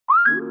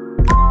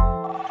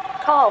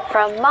call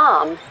from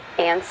Mom.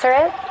 Answer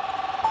it.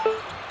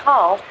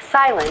 Call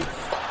silence.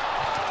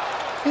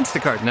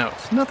 Instacart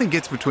knows nothing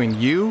gets between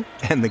you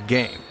and the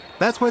game.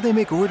 That's why they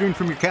make ordering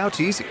from your couch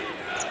easy.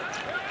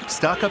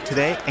 Stock up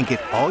today and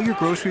get all your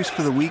groceries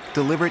for the week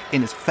delivered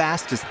in as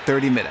fast as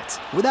 30 minutes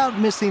without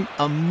missing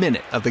a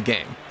minute of the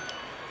game.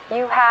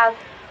 You have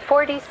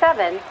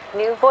 47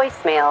 new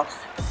voicemails.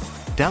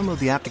 Download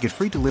the app to get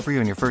free delivery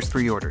on your first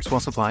 3 orders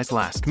while supplies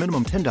last.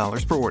 Minimum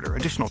 $10 per order.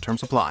 Additional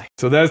terms apply.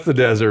 So that's the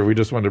desert. We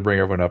just wanted to bring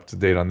everyone up to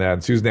date on that.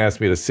 And Susan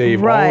asked me to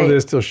save all of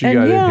this till she got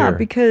in here. Yeah,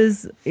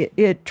 because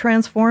it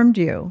transformed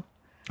you.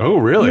 Oh,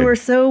 really? You were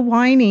so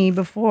whiny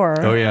before.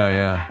 Oh,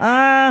 yeah.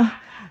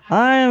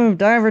 I have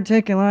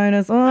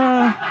diverticulitis.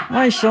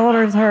 My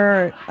shoulders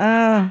hurt.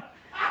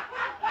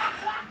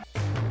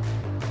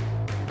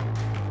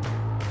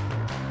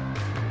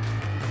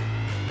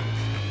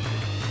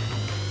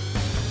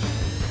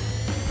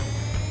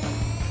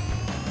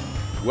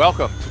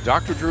 Welcome to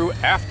Dr. Drew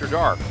After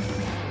Dark.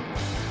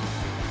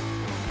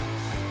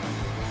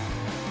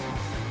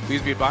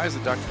 Please be advised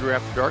that Dr. Drew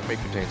After Dark may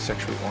contain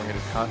sexually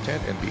oriented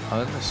content and be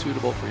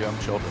unsuitable for young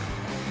children.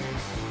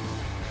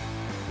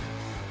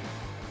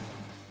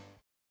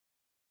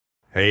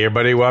 Hey,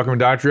 everybody. Welcome to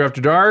Dr. Drew After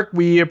Dark.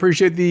 We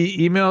appreciate the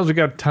emails. We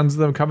got tons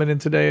of them coming in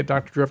today at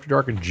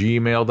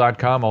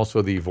drdrewafterdark@gmail.com.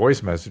 Also, the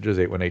voice messages,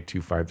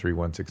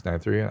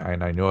 818-253-1693.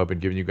 And I know I've been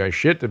giving you guys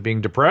shit at being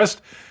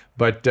depressed,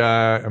 but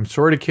I'm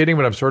sort of kidding,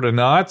 but I'm sort of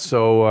not.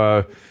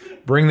 So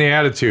bring the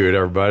attitude,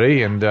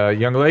 everybody. And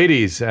young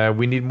ladies,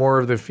 we need more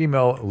of the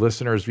female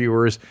listeners,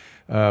 viewers,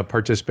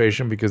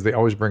 participation because they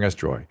always bring us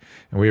joy.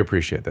 And we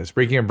appreciate that.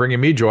 Speaking of bringing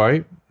me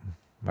joy,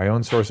 my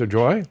own source of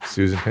joy,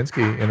 Susan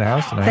Pinsky in the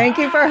house tonight. Thank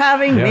you for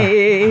having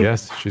me.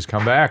 Yes, she's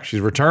come back. She's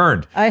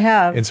returned. I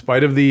have. In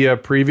spite of the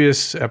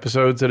previous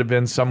episodes that have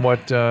been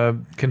somewhat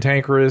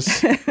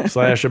cantankerous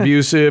 /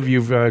 abusive,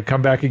 you've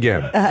come back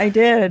again. I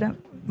did.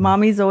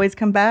 Mommy's always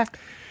come back.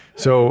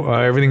 So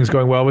everything's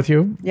going well with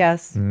you?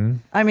 Yes. Mm-hmm.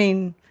 I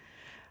mean,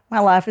 my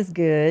life is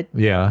good.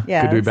 Yeah.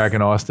 Yes. Good to be back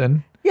in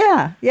Austin.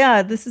 Yeah.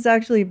 This has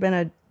actually been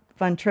a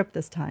fun trip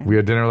this time. We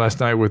had dinner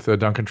last night with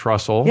Duncan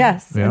Trussell.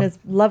 Yes, and his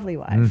lovely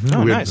wife. Mm-hmm.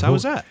 Oh, nice. How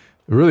was that?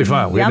 Really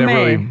fun. We had Yummy.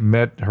 never really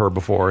met her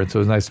before, and so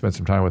it was nice to spend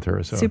some time with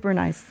her. So. Super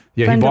nice.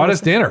 Yeah, Fun he to bought us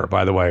listen. dinner,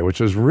 by the way,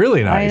 which was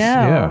really nice. I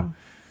know.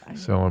 Yeah.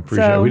 So I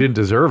appreciate it. We didn't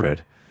deserve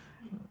it.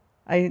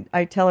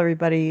 I tell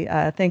everybody,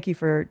 thank you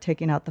for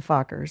taking out the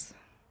Fockers.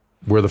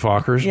 We're the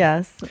Fockers?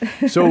 Yes.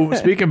 So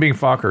speaking of being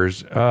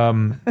Fockers,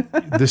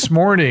 this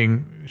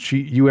morning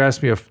you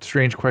asked me a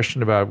strange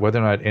question about whether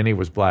or not Annie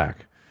was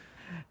black.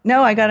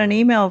 No, I got an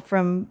email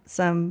from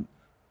some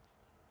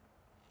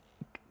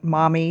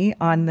mommy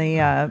on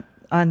the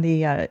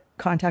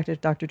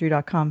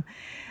contact@drdrew.com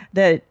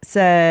that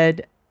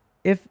said,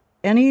 if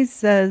Annie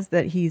says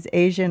that he's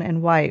Asian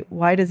and white,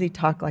 why does he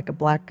talk like a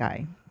black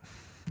guy?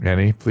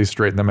 Annie, please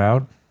straighten them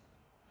out.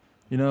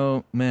 You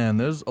know, man,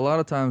 there's a lot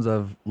of times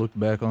I've looked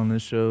back on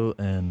this show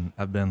and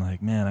I've been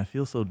like, man, I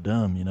feel so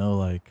dumb, you know,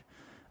 like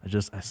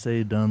I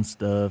say dumb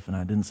stuff and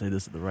I didn't say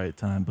this at the right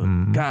time,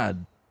 but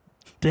God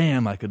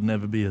damn, I could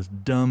never be as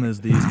dumb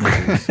as these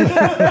niggas.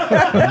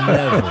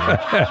 Never.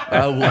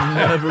 I will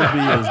never be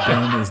as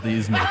dumb as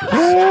these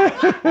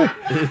niggas.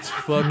 It's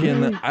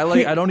fucking.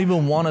 I don't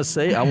even want to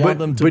say. I want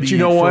them to be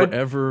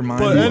forever mind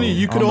blown. But Annie,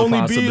 you could only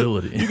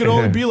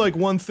possibility. be like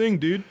one thing,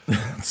 dude.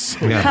 So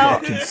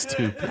fucking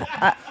stupid.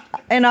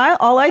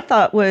 All I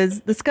thought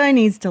was, this guy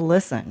needs to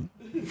listen.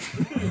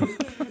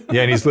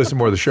 Yeah, and he's listening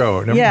more to the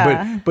show.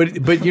 Yeah.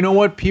 But you know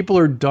what? People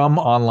are dumb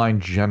online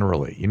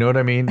generally. You know what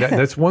I mean?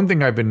 That's one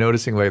thing I've been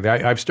noticing lately.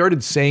 I've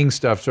started saying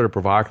stuff sort of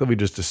provocatively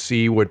just to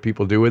see what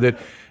people do with it.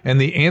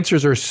 And the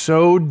answers are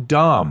so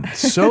dumb.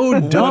 So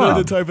dumb. What are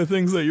the type of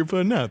things that you're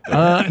putting out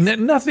there?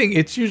 Nothing.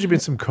 It's usually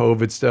been some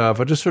COVID stuff.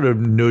 I'm just sort of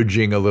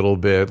nudging a little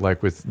bit,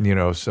 like with,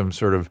 some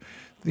sort of,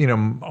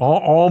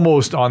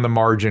 almost on the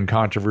margin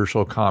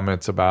controversial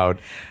comments about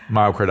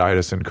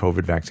myocarditis and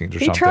COVID vaccines or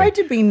something. He tried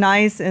to be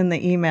nice in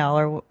the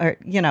email or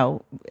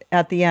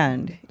at the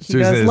end. He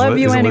Susan goes, love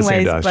you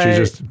anyways,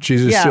 but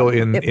she's just still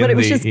in but the it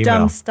was just email.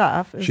 dumb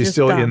stuff. She's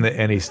still in the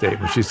any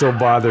statement. She's still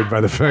bothered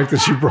by the fact that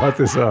she brought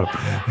this up.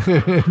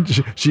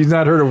 She's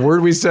not heard a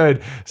word we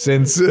said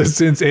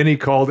since Annie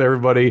called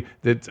everybody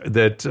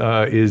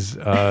that is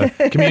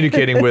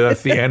communicating with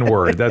us the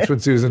N-word. That's when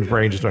Susan's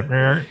brain just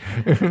went.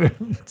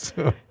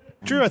 So.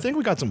 Drew, I think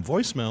we got some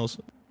voicemails.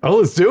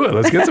 Oh, let's do it.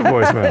 Let's get some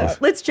voicemails.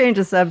 Let's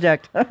change the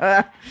subject.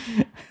 Hey,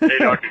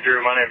 Dr. Drew.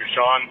 My name is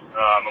Sean.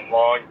 I'm a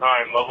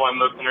long-time Loveline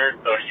listener,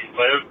 so you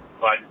live.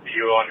 Glad to see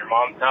you on your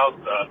mom's house,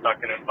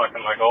 sucking and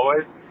fucking like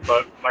always.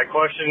 But my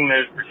question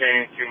is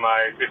pertaining to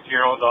my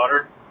 15-year-old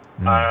daughter.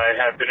 I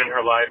have been in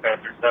her life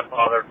as her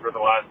stepfather for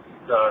the last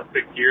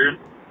 6 years,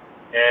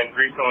 and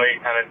recently,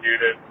 kind of due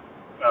to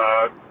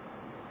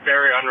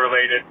very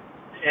unrelated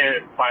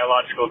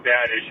biological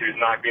dad issues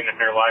not being in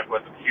her life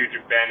with huge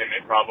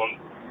abandonment problems,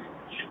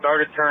 she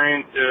started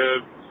turning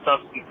to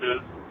substances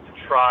to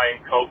try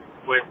and cope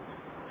with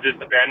this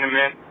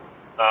abandonment.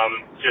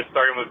 Just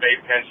starting with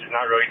vape pens, she's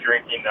not really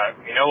drinking that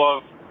we know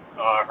of.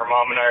 Her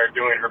mom and I are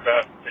doing her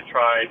best to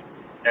try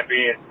and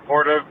be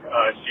supportive.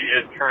 She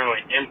is currently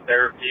in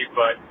therapy,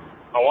 but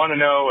I want to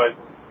know, as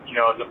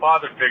a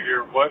father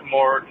figure, what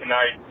more can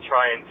I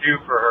try and do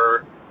for her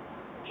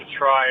to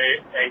try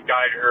and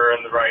guide her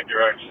in the right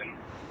direction?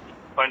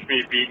 Punch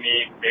me, beat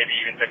me, maybe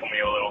even tickle me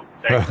a little.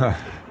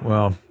 Thanks.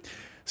 Well,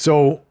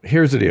 so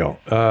here's the deal.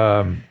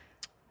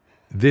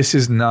 This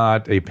is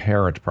not a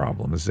parent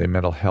problem. This is a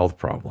mental health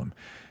problem.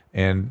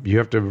 And you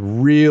have to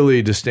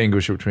really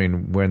distinguish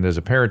between when there's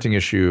a parenting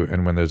issue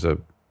and when there's a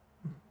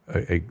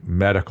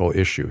medical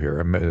issue here,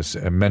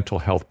 a mental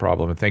health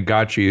problem. And thank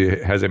God she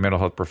has a mental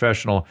health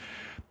professional.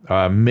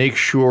 Make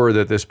sure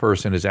that this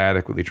person is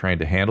adequately trained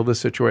to handle this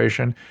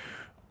situation.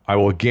 I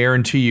will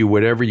guarantee you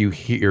whatever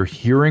you're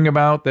hearing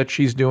about that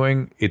she's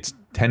doing, it's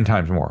 10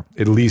 times more,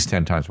 at least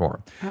 10 times more.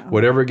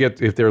 Whatever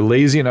if they're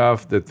lazy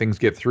enough that things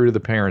get through to the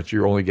parents,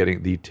 you're only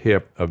getting the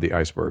tip of the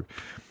iceberg.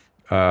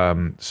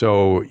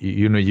 So,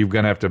 you're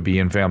going to have to be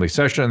in family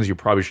sessions. You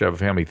probably should have a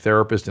family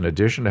therapist in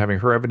addition to having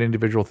her have an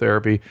individual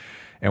therapy.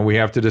 And we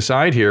have to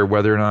decide here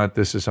whether or not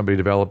this is somebody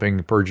developing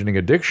burgeoning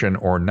addiction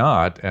or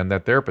not. And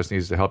that therapist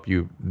needs to help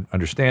you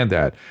understand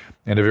that.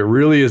 And if it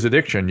really is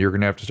addiction, you're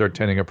going to have to start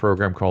attending a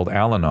program called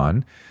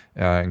Al-Anon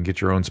and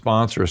get your own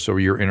sponsor so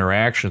your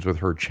interactions with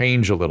her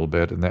change a little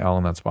bit. And the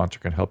Al-Anon sponsor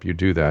can help you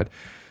do that.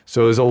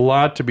 So there's a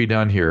lot to be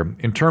done here.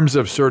 In terms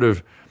of sort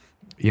of,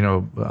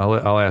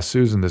 I'll ask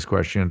Susan this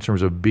question, in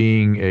terms of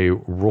being a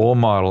role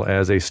model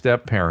as a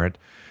step parent.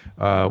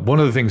 One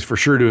of the things for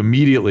sure to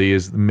immediately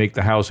is make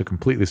the house a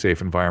completely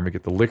safe environment.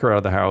 Get the liquor out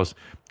of the house,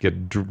 get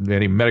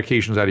any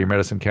medications out of your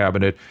medicine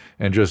cabinet,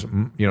 and just,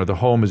 the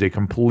home is a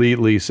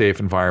completely safe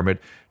environment.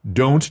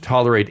 Don't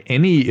tolerate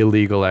any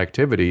illegal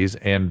activities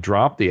and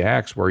drop the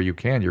axe where you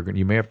can.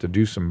 You may have to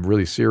do some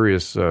really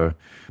serious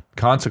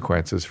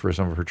consequences for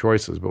some of her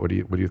choices. But what do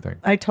you think?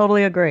 I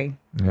totally agree.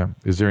 Yeah.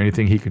 Is there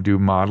anything he can do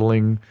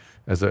modeling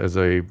as a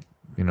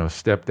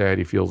stepdad?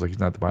 He feels like he's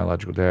not the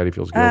biological dad. He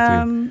feels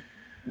guilty.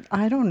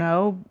 I don't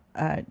know.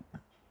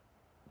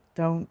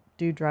 Don't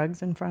do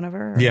drugs in front of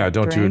her. Yeah,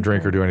 don't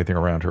drink or do anything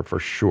around her, for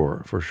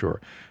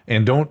sure.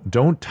 And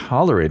don't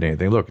tolerate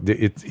anything. Look,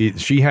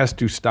 she has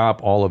to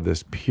stop all of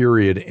this,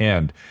 period,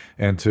 end.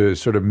 And to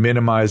sort of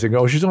minimizing,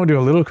 she's only doing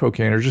a little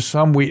cocaine or just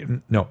some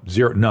weed. No,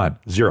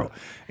 zero.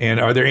 And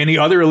are there any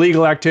other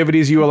illegal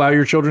activities you allow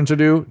your children to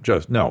do?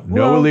 Just no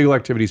illegal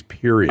activities,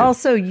 period.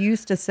 Also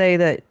used to say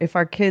that if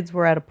our kids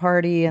were at a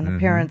party and the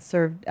parents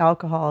served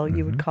alcohol,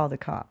 you would call the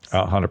cops.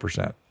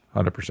 100%.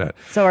 100%.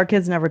 So our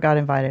kids never got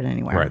invited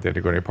anywhere. Right, they had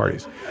to go to any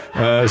parties.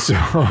 Because,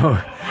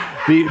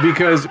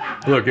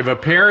 look, if a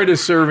parent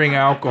is serving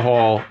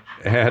alcohol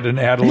at an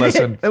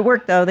adolescent... It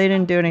worked, though. They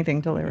didn't do anything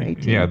until they were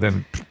 18. Yeah,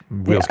 then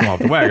wheels come off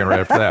the wagon right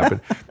after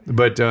that.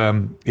 But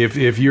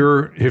if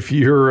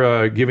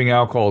you're giving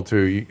alcohol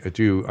to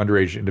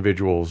underage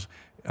individuals,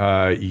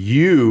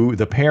 you,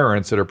 the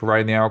parents that are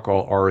providing the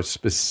alcohol, are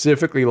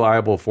specifically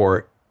liable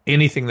for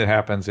anything that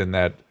happens in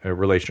that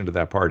relation to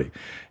that party.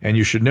 And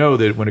you should know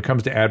that when it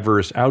comes to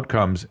adverse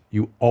outcomes,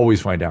 you always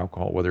find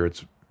alcohol, whether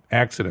it's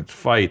accidents,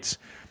 fights,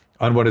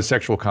 unwanted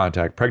sexual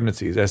contact,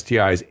 pregnancies,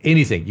 STIs,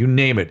 anything, you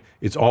name it,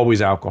 it's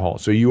always alcohol.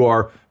 So you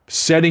are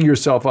setting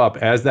yourself up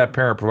as that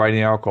parent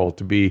providing alcohol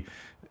to be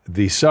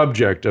the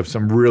subject of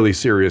some really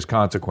serious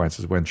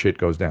consequences when shit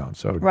goes down.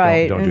 So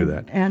don't do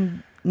that.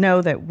 And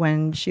know that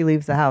when she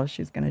leaves the house,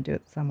 she's going to do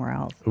it somewhere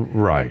else.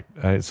 Right.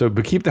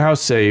 But keep the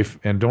house safe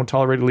and don't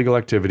tolerate illegal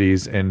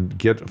activities and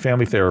get a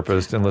family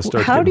therapist and let's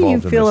start How getting do you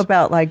involved in feel this.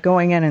 about like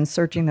going in and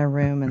searching their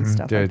room and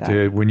stuff like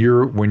that? When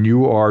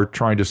you are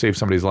trying to save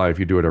somebody's life,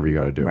 you do whatever you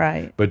got to do.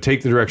 Right. But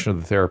take the direction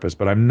of the therapist.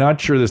 But I'm not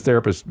sure this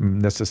therapist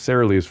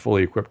necessarily is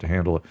fully equipped to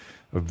handle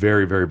a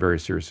very, very, very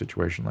serious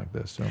situation like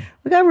this. So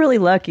we got really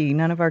lucky.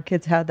 None of our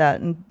kids had that.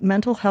 And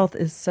mental health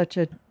is such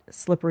a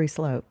slippery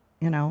slope.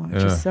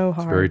 It's just so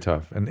hard. It's very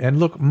tough. And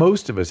look,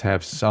 most of us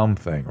have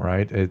something,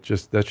 right?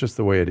 That's just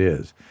the way it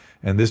is.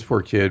 And this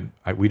poor kid,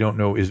 we don't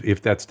know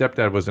if that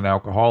stepdad was an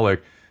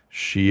alcoholic.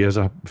 She has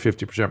a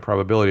 50%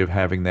 probability of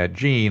having that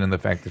gene, and the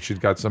fact that she's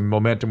got some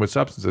momentum with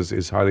substances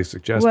is highly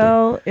suggestive.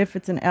 Well, if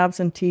it's an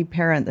absentee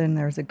parent, then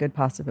there's a good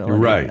possibility.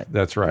 Right,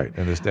 that's right.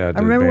 And this dad. I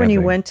remember when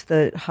you went to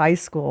the high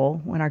school,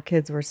 when our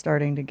kids were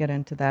starting to get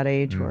into that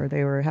age where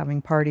they were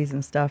having parties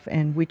and stuff,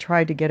 and we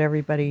tried to get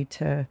everybody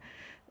to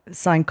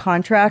sign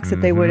contracts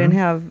that they wouldn't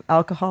have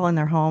alcohol in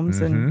their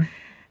homes and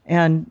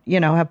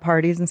have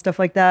parties and stuff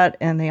like that,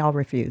 and they all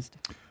refused.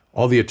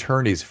 All the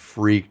attorneys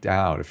freaked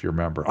out, if you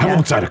remember. I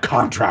won't sign a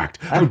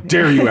contract. How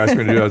dare you ask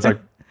me to do that? It's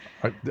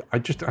like, I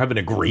just have an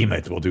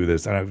agreement. We'll do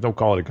this. And don't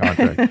call it a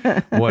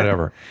contract.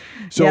 Whatever.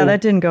 So, yeah,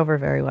 that didn't go over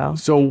very well.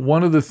 So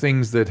one of the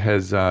things that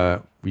has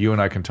you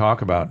and I can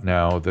talk about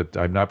now that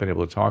I've not been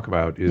able to talk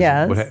about is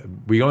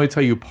we only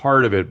tell you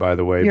part of it, by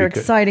the way. Your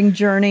exciting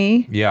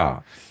journey.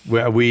 Yeah.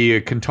 We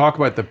can talk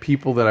about the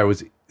people that I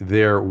was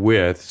there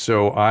with.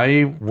 So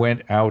I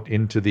went out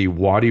into the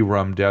Wadi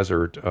Rum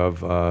Desert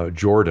of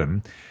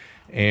Jordan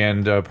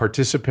and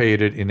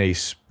participated in a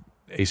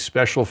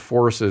special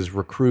forces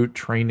recruit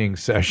training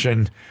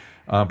session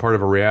part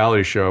of a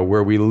reality show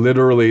where we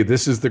literally,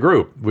 this is the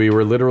group. We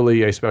were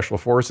literally a special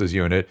forces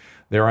unit.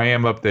 There I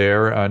am up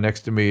there.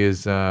 Next to me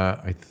is,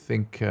 I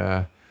think,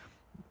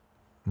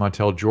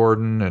 Montel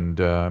Jordan, and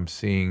I'm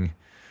seeing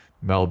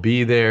Mel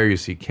B there. You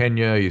see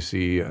Kenya. You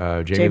see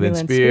Jamie Lynn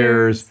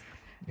Spears.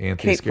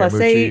 Anthony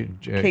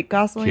Scaramucci, Kate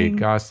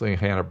Gosling,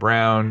 Hannah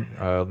Brown,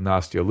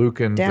 Nastia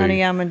Lukin, Danny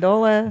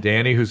Amendola,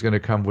 Danny, who's going to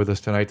come with us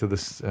tonight to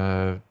this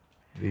the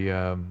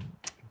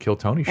Kill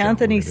Tony show.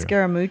 Anthony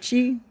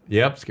Scaramucci.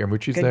 Yep,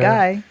 Scaramucci's good there.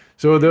 Guy.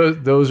 So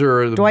those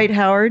are Dwight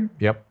Howard.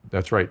 Yep,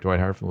 that's right, Dwight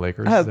Howard from the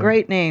Lakers. Oh,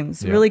 great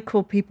names, really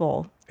cool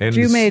people. And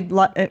you made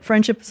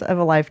friendships of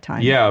a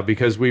lifetime. Yeah,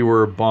 because we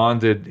were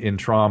bonded in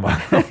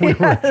trauma.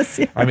 Yes.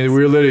 I mean,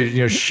 we were literally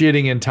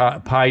shitting in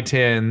pie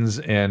tins,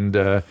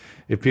 and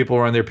if people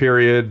were on their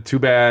period, too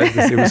bad.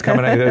 It was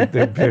coming out.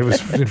 It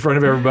was in front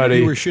of everybody.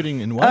 You were shitting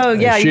in what? Oh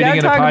yeah, you got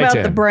to talk about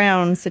tin. The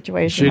Brown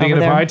situation. Shitting over in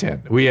there. a pie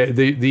tin.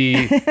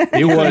 It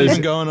You was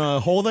even go in a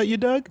hole that you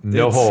dug?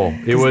 no hole.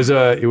 It was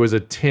a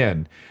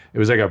tin. It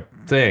was like a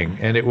thing,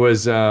 and it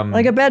was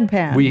like a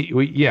bedpan. We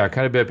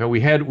kind of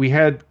bedpan. We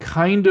had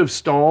kind of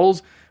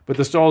stalls, but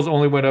the stalls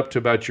only went up to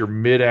about your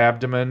mid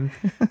abdomen.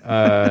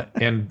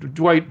 And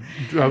Dwight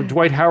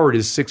Howard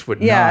is 6'9".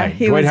 Yeah,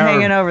 he Dwight was Howard,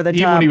 hanging over the top.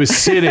 Even when he was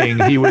sitting,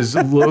 he was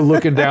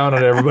looking down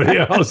on everybody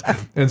else.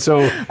 And so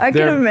I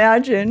can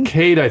imagine.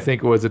 Kate, I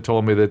think it was, that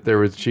told me that there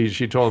was.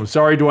 She told him,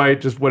 "Sorry, Dwight,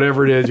 just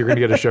whatever it is, you're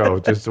going to get a show.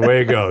 Just the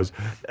way it goes."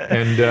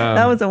 And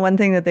that was the one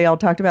thing that they all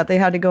talked about. They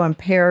had to go in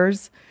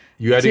pairs.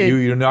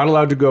 You're not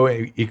allowed to go.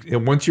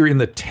 Once you're in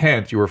the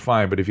tent, you were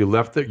fine. But if you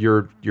left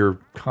your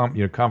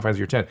confines of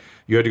your tent,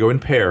 you had to go in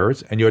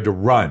pairs and you had to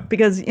run.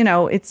 Because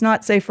it's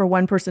not safe for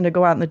one person to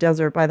go out in the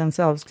desert by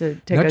themselves to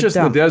take a dump. Not just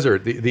the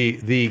desert.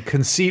 The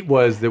conceit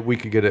was that we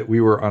could get it.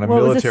 We were on a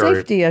military. It was a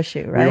safety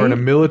issue, right? We were in a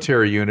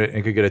military unit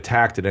and could get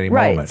attacked at any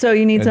moment. Right. So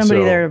you need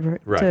somebody there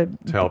to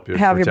help you,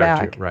 have your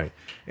protect back. you. Right.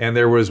 And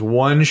there was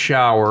one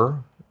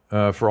shower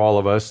for all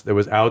of us that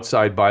was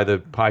outside by the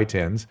pie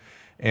tins.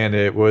 And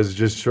it was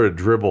just sort of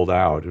dribbled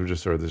out. It was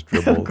just sort of this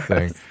dribbled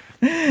thing.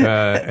 And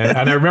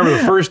I remember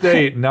the first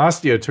day,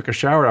 Nastia took a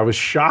shower. I was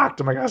shocked.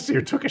 I'm like,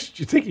 Nastia,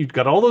 you think you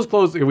got all those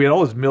clothes? We had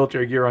all this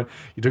military gear on.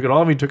 You took it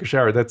all of me and took a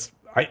shower.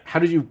 How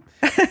did you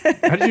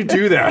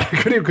do that? I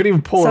couldn't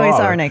even pull it off. So he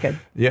saw her naked.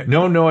 Yeah,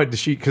 no,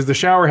 because the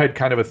shower had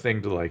kind of a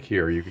thing to like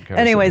here. You could kind of.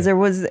 Anyways, there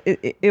was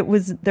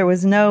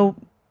no.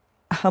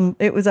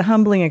 It was a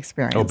humbling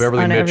experience. Oh,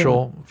 Beverly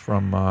Mitchell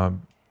from.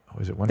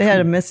 Was it one? They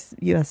had a Miss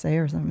USA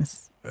or something.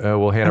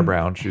 Hannah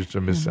Brown. She's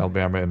a Miss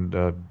Alabama and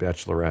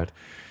Bachelorette.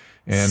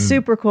 And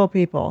super cool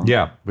people.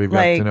 Yeah, we've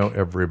got to know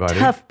everybody.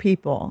 Tough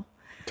people.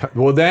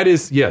 Well, that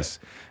is, yes.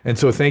 And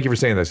so thank you for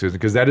saying that, Susan,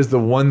 because that is the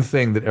one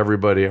thing that I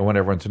want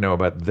everyone to know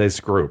about this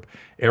group.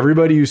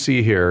 Everybody you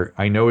see here,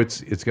 I know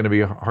it's going to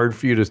be hard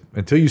for you to,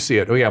 until you see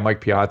it. Oh, yeah,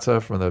 Mike Piazza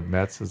from the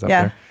Mets is up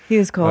there. Yeah, he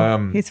was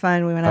cool. He's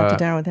fine. We went out to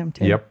dinner with him,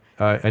 too. Yep.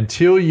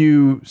 Until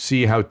you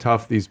see how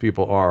tough these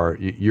people are,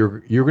 you're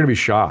going to be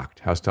shocked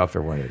how tough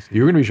everyone is.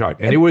 You're going to be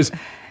shocked. And it was,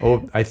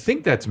 I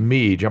think that's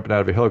me jumping out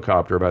of a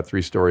helicopter about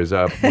 3 stories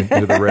up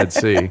into the Red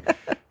Sea.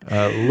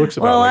 Looks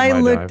about like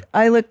my dive.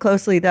 I looked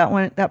closely.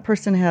 That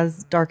person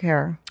has dark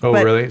hair. Oh,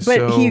 really?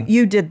 But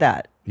you did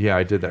that. Yeah,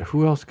 I did that.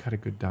 Who else got a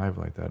good dive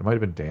like that? It might have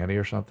been Danny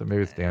or something.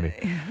 Maybe it's Danny.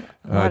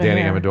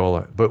 Danny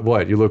Amendola. But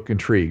what? You look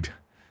intrigued,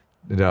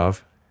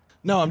 Dove.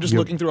 No, I'm just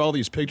looking through all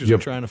these pictures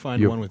and trying to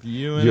find one with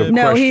you in it.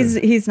 No,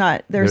 he's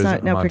not. There's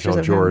no pictures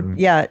of Jordan. him.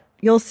 Yeah,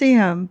 you'll see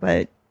him,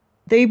 but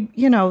there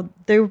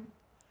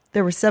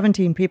were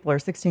 17 people or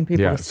 16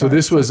 people. Yeah, so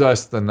this was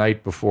us the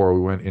night before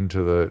we went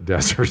into the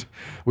desert.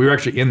 We were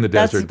actually in the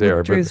desert there.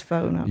 That's Drew's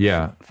phone.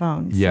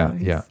 Phone.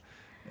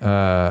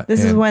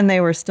 This is when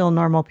they were still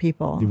normal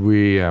people.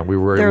 We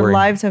were. Their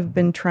lives have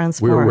been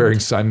transformed. We were wearing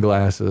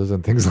sunglasses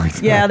and things like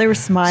that. Yeah, they were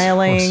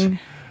smiling.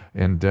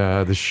 And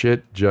the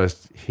shit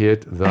just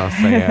hit the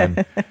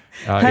fan.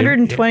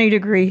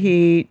 120-degree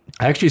heat.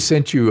 I actually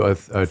sent you a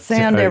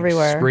sand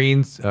everywhere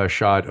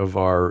screenshot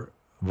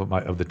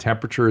of the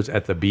temperatures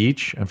at the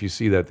beach. And if you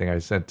see that thing I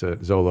sent to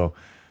Zolo,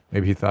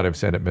 maybe he thought I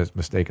sent it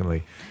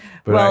mistakenly.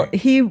 But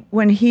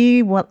when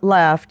he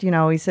left,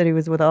 he said he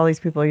was with all these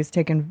people. He was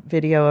taking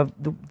video of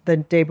the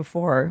day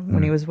before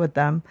when he was with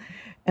them,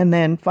 and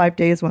then 5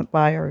 days went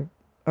by, or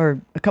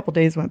a couple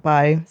days went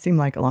by. Seemed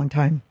like a long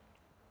time.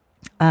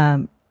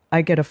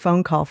 I get a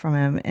phone call from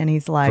him, and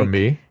he's like, "From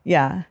me?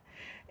 Yeah."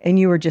 And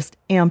you were just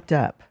amped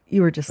up.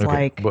 You were just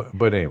like,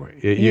 but anyway,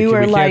 you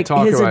were like,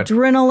 his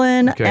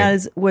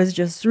adrenaline was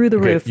just through the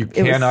roof. You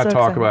cannot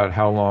talk about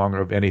how long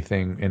of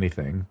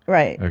anything.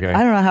 Right. Okay.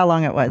 I don't know how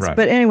long it was, right.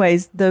 But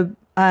anyways,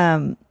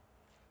 but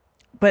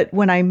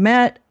when I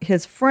met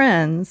his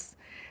friends,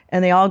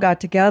 and they all got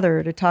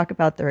together to talk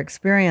about their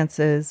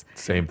experiences.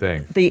 Same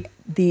thing.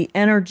 The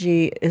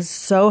energy is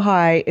so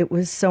high. It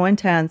was so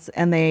intense,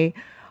 and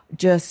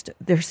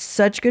they're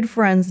such good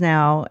friends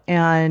now.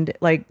 And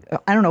like,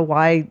 I don't know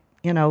why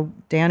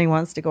Danny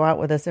wants to go out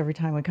with us every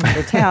time we come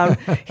to town.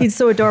 He's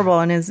so adorable,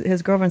 and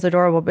his girlfriend's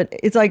adorable. But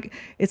it's like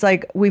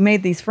we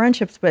made these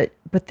friendships, but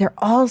they're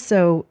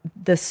also,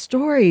 the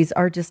stories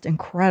are just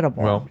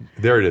incredible. Well,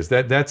 there it is.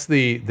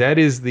 That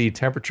is the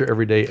temperature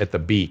every day at the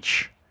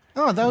beach.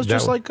 Oh, that was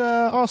just like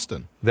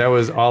Austin. That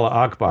was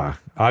Al-Aqaba.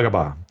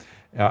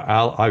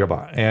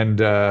 And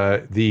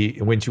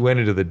when you went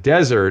into the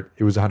desert,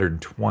 it was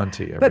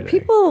 120 every day. But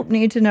people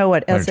need to know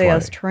what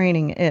SAS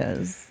training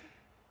is.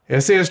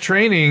 SAS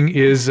training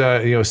is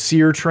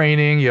SEER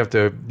training. You have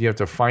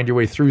to find your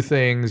way through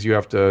things. You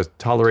have to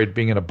tolerate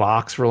being in a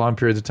box for long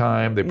periods of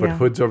time. They put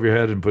hoods over your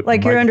head and put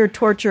you're under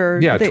torture.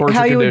 Yeah, torture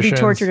how conditions. You would be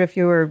tortured if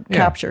you were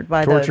captured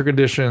by torture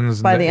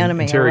conditions, by the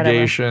enemy,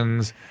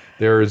 interrogations.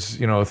 There's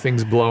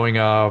things blowing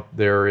up.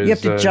 There is you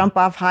have to jump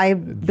off high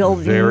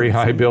buildings, very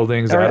high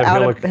buildings, out of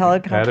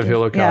helicopters.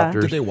 Yeah.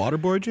 Did they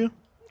waterboard you?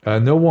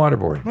 No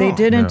waterboarding. They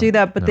didn't do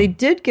that, but they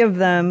did give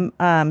them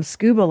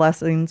scuba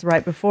lessons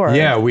right before.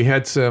 Yeah, we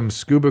had some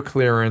scuba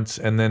clearance,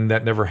 and then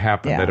that never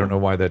happened. Yeah. I don't know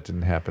why that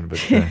didn't happen,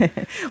 but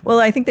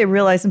well, I think they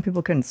realized some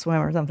people couldn't swim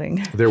or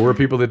something. There were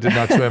people that did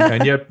not swim,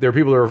 and yet there are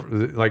people that are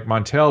like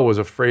Montel was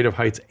afraid of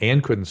heights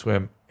and couldn't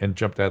swim and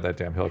jumped out of that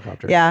damn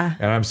helicopter. Yeah,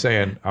 and I'm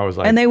saying I was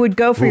like, and they would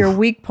go for your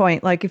weak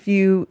point. Like if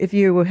you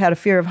had a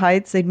fear of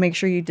heights, they'd make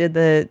sure you did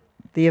the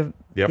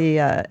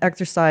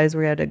exercise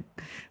where you had to,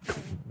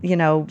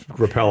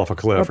 rappel off a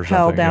cliff or something.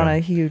 Rappel down a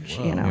huge,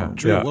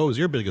 Drew, what was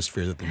your biggest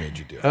fear that they made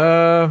you do?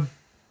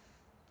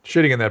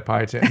 Shitting in that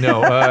pie tin.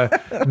 No,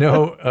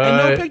 no. And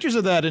no pictures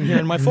of that in here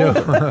in my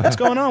folder. What's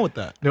going on with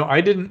that? No,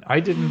 I didn't.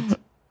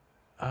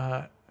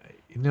 I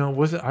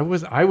was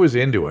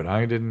into it.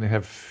 I didn't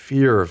have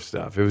fear of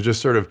stuff. It was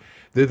just sort of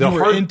you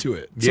were into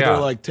it. So they're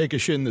like, take a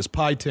shit in this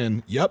pie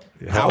tin. Yep.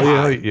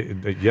 Hell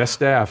yeah. Yes,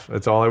 staff.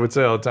 That's all I would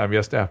say all the time.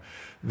 Yes, staff.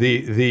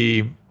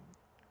 The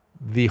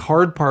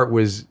hard part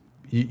was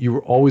you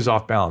were always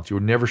off balance. You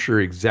were never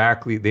sure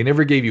exactly. They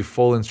never gave you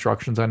full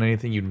instructions on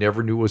anything. You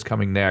never knew what was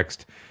coming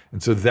next.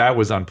 And so that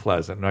was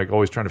unpleasant. Like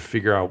always trying to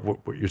figure out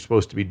what you're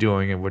supposed to be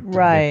doing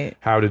and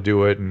how to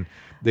do it. And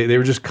they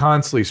were just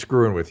constantly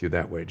screwing with you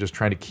that way, just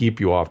trying to keep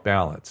you off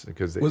balance.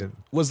 Because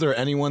was there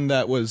anyone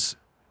that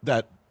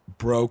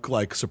broke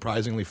like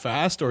surprisingly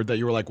fast, or that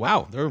you were like,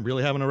 wow, they're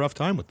really having a rough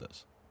time with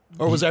this?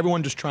 Or was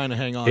everyone just trying to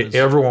hang on?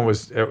 Everyone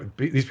was.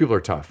 These people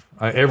are tough.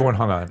 Everyone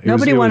hung on.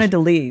 Nobody wanted to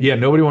leave. Yeah,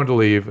 nobody wanted to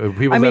leave.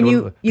 People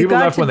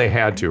left when they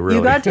had to, really.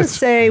 You got to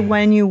say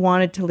when you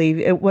wanted to leave.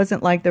 It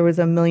wasn't like there was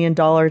 $1 million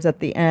at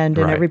the end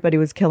and everybody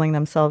was killing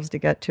themselves to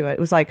get to it. It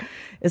was like,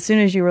 as soon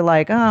as you were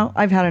like, oh,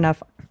 I've had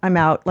enough, I'm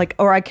out. Like,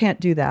 or I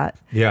can't do that.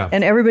 Yeah.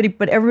 And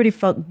everybody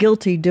felt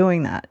guilty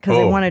doing that because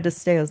they wanted to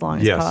stay as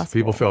long as possible. Yes,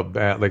 people felt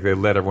bad, like they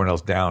let everyone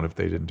else down if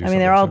they didn't do something.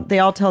 I mean, they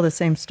all tell the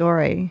same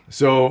story.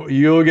 So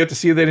you'll get to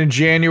see that in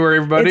January,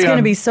 everybody. It's going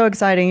to be so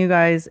exciting, you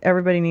guys.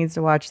 Everybody needs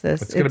to watch this.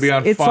 It's going to be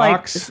on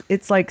Fox.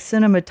 It's like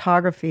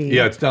cinematography.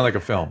 Yeah, it's done like a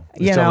film.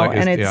 You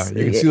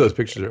can see those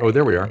pictures. Oh,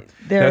 there we are.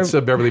 That's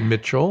Beverly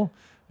Mitchell,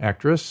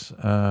 actress.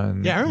 I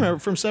remember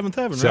from Seventh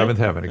Heaven. Seventh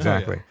Heaven,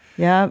 exactly. Oh,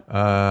 yeah.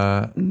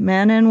 Yeah.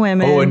 Men and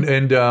women. Oh,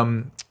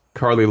 and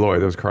Carly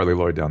Lloyd. That was Carly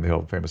Lloyd down the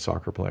hill, famous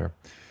soccer player.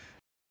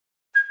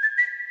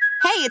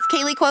 Hey, it's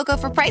Kaylee Cuoco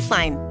for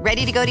Priceline.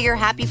 Ready to go to your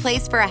happy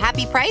place for a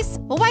happy price?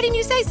 Well, why didn't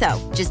you say so?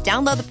 Just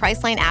download the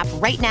Priceline app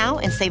right now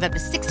and save up to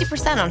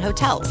 60% on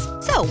hotels.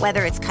 So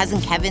whether it's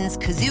Cousin Kevin's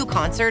Kazoo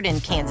Concert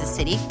in Kansas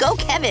City, go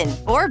Kevin,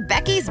 or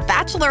Becky's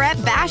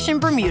Bachelorette Bash in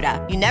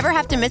Bermuda, you never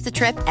have to miss a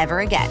trip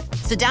ever again.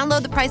 So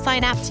download the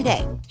Priceline app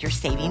today. Your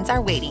savings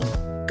are waiting.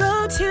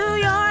 Go to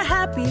your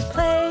happy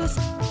place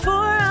for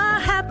a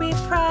happy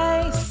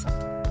price.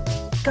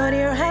 Go to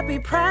your happy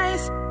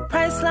price,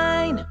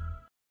 Priceline.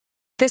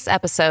 This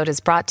episode is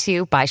brought to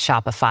you by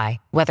Shopify.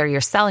 Whether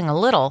you're selling a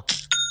little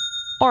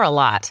or a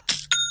lot,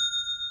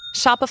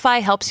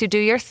 Shopify helps you do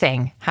your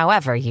thing,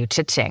 however you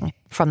cha-ching.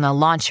 From the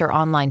launch your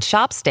online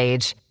shop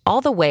stage,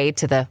 all the way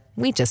to the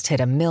we just hit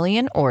 1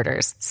 million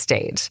orders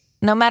stage.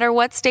 No matter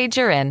what stage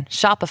you're in,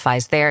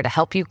 Shopify's there to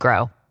help you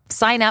grow.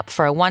 Sign up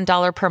for a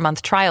 $1 per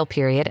month trial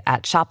period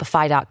at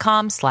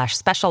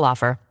shopify.com/special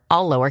offer,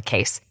 all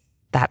lowercase.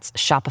 That's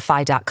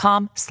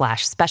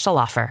shopify.com/special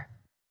offer.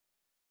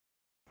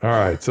 All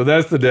right, so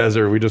that's the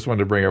desert. We just wanted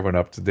to bring everyone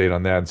up to date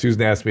on that. And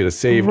Susan asked me to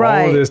save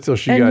all of this till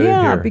she got in here.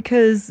 Yeah,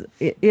 because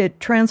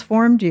it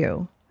transformed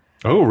you.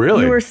 Oh,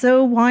 really? You were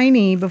so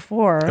whiny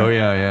before. Oh,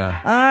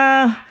 yeah.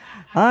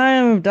 I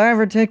have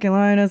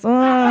diverticulitis.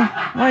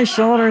 My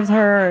shoulders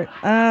hurt.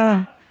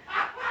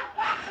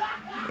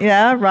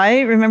 Yeah,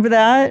 right? Remember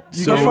that?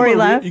 So before he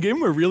left? You gave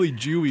him a really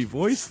Jewy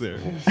voice there.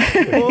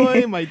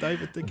 Boy, my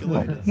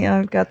diverticulitis. Yeah,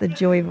 I've got the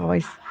Jewy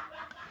voice.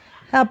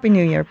 Happy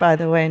New Year, by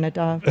the way,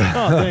 Nadav.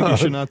 Oh,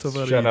 thank you. Shana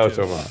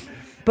Tova.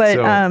 But,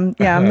 I'm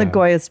the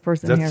goyest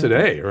person here. That's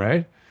today,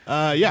 right?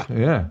 Yeah.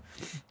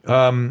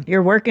 Yeah.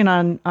 You're working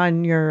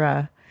on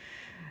your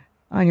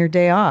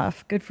day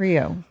off. Good for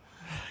you.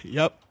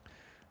 Yep.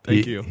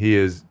 Thank you. He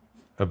is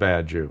a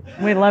bad Jew.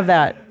 We love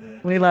that.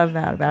 We love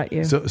that about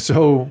you.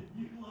 So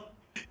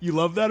you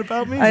love that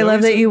about me? I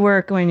love that you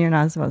work when you're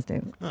not supposed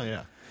to. Oh,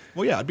 yeah.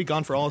 Well, yeah, I'd be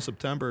gone for all of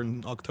September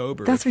and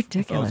October. That's if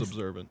ridiculous. I was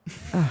observant.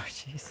 Oh,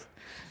 jeez.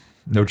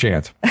 No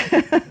chance.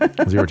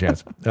 0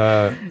 chance.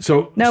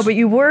 No, but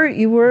you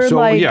were so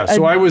like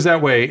so I was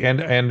that way,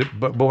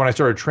 but when I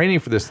started training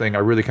for this thing, I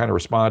really kind of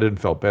responded and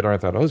felt better. I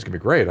thought, oh, this is gonna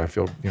be great. I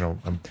feel,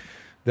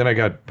 then I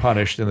got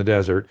punished in the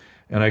desert,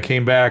 and I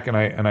came back and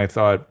I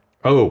thought,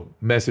 oh,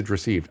 message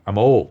received. I'm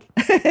old.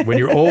 When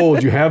you're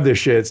old, you have this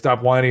shit.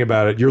 Stop whining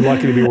about it. You're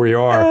lucky to be where you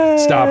are.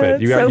 Stop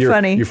it.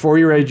 Funny. You're for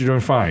your age. You're doing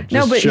fine. Just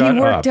no, but shut he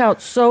worked up.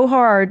 out so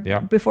hard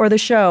before the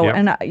show, Yep.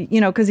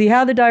 and because he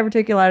had the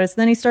diverticulitis,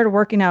 then he started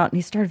working out and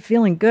he started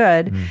feeling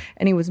good,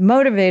 and he was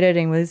motivated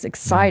and he was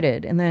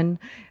excited, and then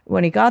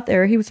when he got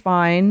there, he was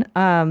fine.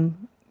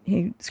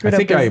 He screwed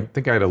up. I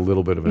think I had a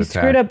little bit of an attack. You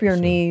screwed up your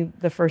knee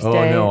the first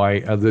day. Oh no! I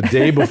the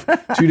day before,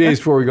 2 days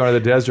before we go to the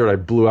desert, I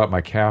blew out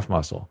my calf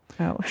muscle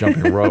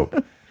jumping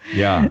rope.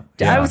 Yeah.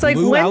 I was like,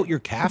 blew out your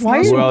calf why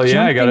muscle? are you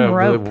I got jumping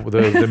rope?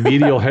 the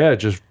medial head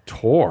just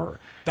tore.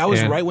 That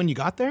was And right when you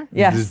got there?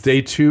 Yes. This is day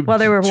 2. Well,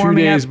 they were 2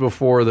 warming days up.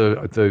 before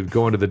the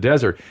going to the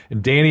desert.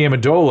 And Danny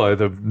Amendola,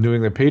 the New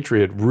England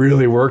Patriot,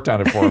 really worked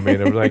on it for me,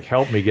 and it like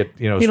helped me get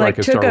so I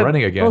could start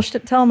running again. Well,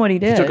 tell him what he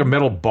did. He took a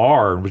metal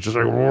bar and was just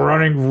like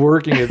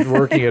working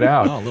it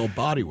out. Oh, a little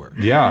body work.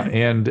 Yeah,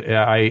 and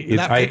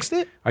that fixed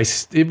it?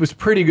 It was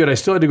pretty good. I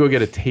still had to go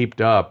get it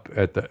taped up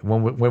at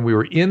when we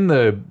were in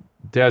the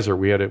desert.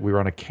 We were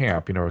on a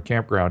camp, a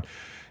campground,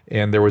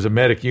 and there was a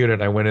medic unit.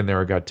 And I went in there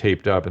and got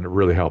taped up, and it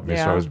really helped me.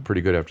 So I was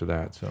pretty good after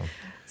that.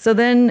 So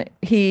then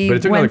he but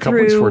it took went another couple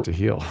weeks for it to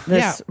through heal.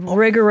 this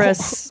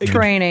rigorous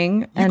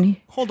training, and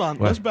hold on.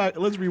 What?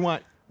 Let's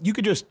rewind. You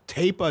could just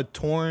tape a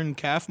torn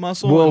calf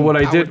muscle. Well, and what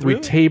I power did, we through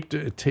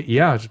it? taped.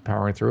 Just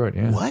powering through it.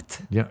 Yeah. What?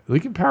 Yeah, we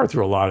can power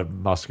through a lot of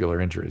muscular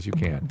injuries. You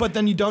can. But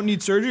then you don't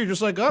need surgery. You're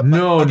just like, oh,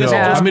 No. I guess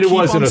I'll just I mean, it keep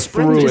wasn't on a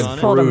sprinting through on and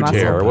it. Pull the through muscle.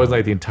 tear. It wasn't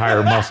like the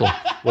entire muscle.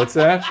 What's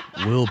that?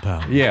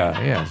 Willpower.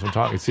 Yeah. So I'm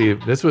talking. See,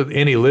 that's what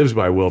Annie lives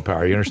by,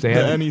 willpower. You understand?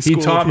 The Annie He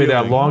School taught of me that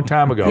Healing. long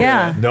time ago.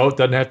 Yeah. No, it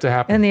doesn't have to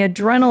happen. and the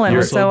adrenaline You're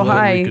was so so glad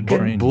high. we could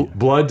train you.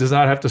 Blood does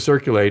not have to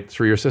circulate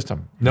through your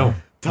system. No.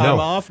 Time no.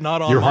 off,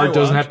 not on Your my heart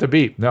doesn't watch. have to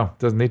beat. No, it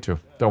doesn't need to.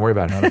 Don't worry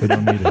about Not if you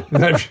don't need it. it.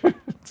 Not If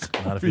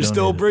if you're you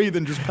still don't need it.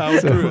 breathing, just power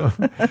through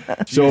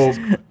it. So,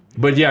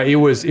 but yeah, it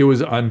was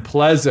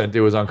unpleasant.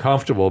 It was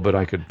uncomfortable, but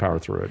I could power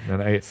through it.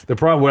 And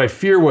what I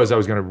fear was I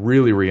was going to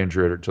really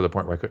re-injure it to the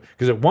point where I could,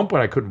 because at one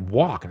point I couldn't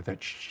walk. And I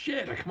thought,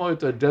 shit, I come out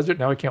to the desert,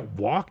 now I can't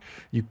walk?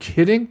 You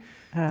kidding?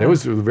 That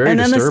was very and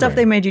then disturbing. the stuff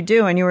they made you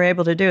do and you were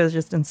able to do is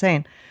just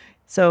insane.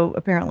 So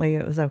apparently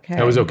it was okay.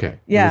 That was okay.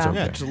 Yeah. It was okay.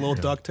 Yeah, just a little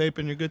duct tape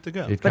and you're good to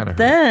go. It But kinda hurt.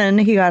 then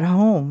he got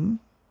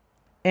home,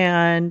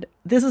 and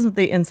this isn't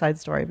the inside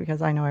story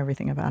because I know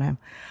everything about him.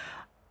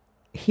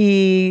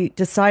 He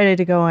decided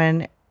to go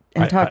in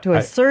and talk to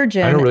a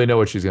surgeon. I don't really know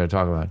what she's going to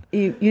talk about.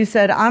 You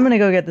said, I'm going to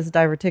go get this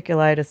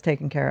diverticulitis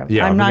taken care of.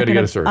 Yeah, I'm not gonna going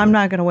get a surgeon. I'm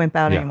not going to wimp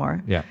out Yeah,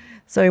 anymore. yeah.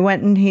 So he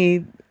went and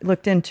he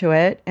looked into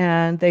it,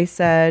 and they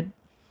said,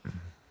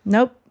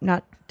 nope,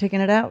 not taking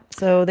it out.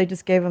 So they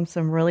just gave him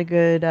some really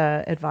good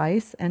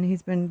advice, and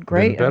he's been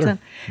great. better.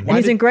 And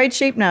he's in great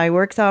shape now. He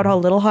works out a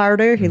little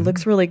harder. He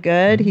looks really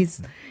good.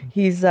 He's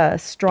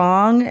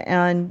strong,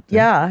 and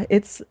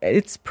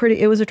it's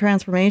pretty. It was a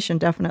transformation,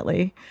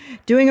 definitely.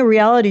 Doing a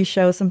reality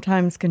show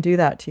sometimes can do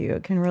that to you.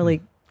 It can really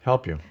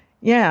Help you.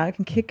 it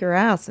can kick your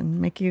ass and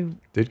make you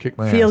Did kick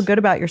my feel ass. good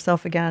about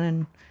yourself again.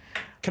 And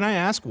Can I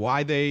ask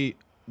why they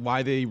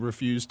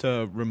refused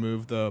to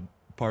remove the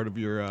part of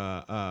your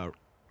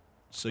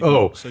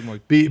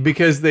sigmoid?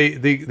 Because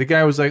the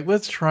guy was like,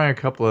 let's try a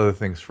couple other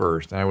things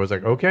first. And I was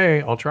like,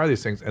 okay, I'll try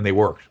these things. And they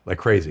worked like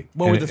crazy.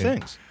 What were the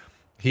things?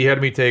 He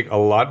had me take a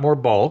lot more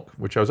bulk,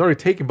 which I was already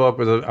taking bulk,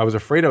 but I was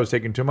afraid I was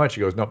taking too much.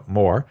 He goes, no,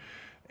 more.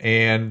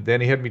 And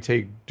then he had me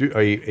take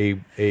a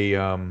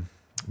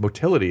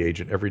motility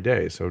agent every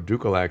day. So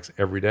Ducalax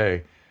every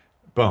day.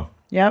 Boom.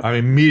 Yep. I'm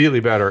immediately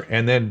better,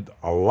 and then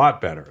a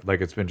lot better. Like,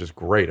 it's been just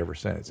great ever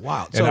since.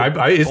 Wow. And So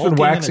it's been bulking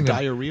waxing. and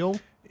a diarrheal?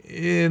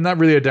 Not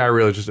really a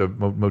diarrhea, it's just a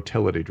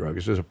motility drug.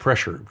 It's just a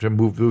pressure to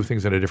move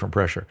things at a different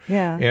pressure.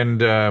 Yeah.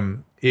 And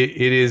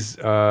it is.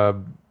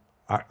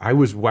 I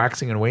was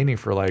waxing and waning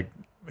for like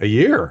a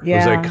year. It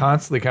was like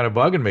constantly kind of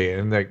bugging me,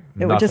 and like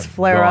it would just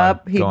flare Gone.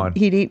 up. Gone.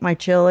 He'd eat my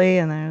chili,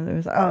 and then there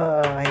was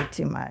I ate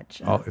too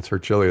much. Oh, it's her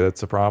chili.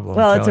 That's the problem.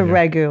 Well, I'm it's a telling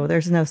you. ragu.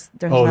 There's Oh, there's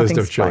nothing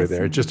no chili spicy.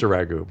 there. It's just a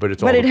ragu, but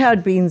it's all. But it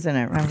had beans in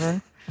it,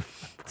 remember?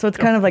 So it's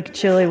kind of like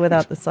chili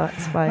without the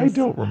spice. I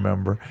don't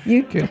remember.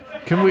 You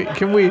Can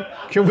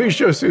we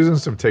show Susan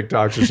some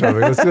TikToks or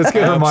something? Let's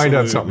get her mind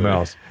on something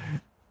else.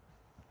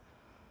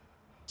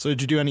 So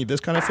did you do any of this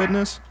kind of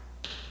fitness?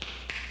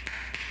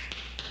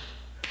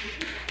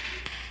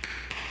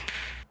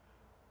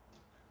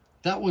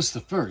 That was the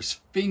first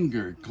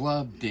finger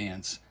glove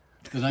dance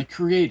that I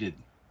created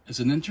as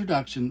an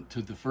introduction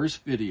to the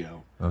first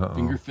video,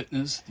 Finger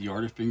Fitness, The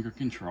Art of Finger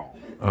Control.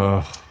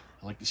 I'd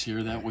like to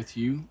share that with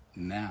you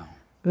now.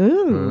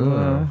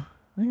 Ooh.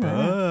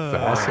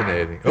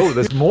 Fascinating. Oh,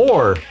 there's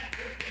more.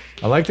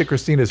 I like that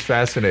Christina's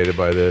fascinated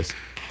by this.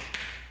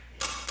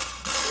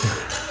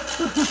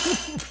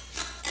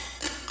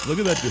 Look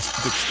at that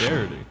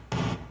dexterity.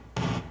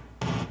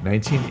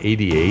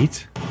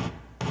 1988.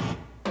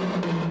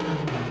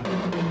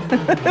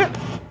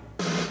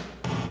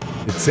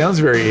 It sounds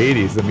very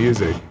 80s, the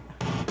music.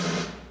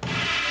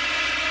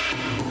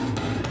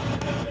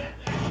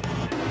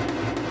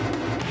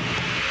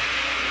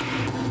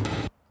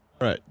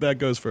 All right, that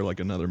goes for like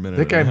another minute.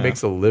 That guy and a half.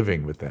 makes a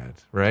living with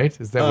that, right?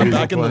 Is that what he's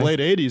back in the implying?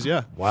 late 80s?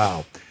 Yeah.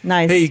 Wow.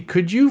 Nice. Hey,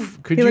 could you?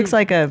 He looks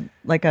like a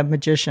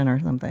magician or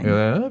something.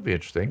 Yeah, that'd be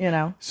interesting. You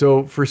know.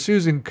 So for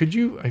Susan, could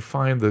you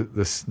find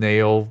the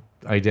snail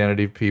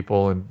identity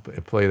people and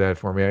play that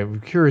for me? I'm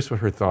curious what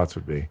her thoughts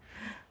would be.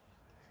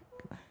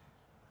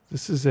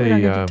 This is We don't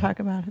get to talk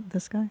about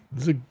this guy.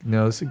 This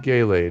is a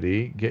gay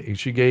lady. Is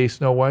she gay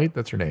Snow White?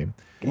 That's her name.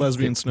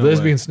 Lesbian Snow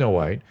Lesbian White. Snow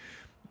White.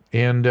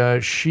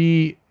 And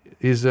she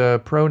is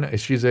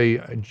she's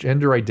a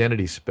gender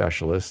identity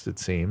specialist, it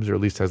seems, or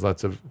at least has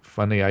lots of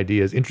funny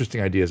ideas,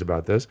 interesting ideas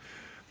about this.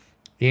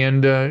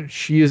 And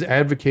she is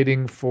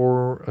advocating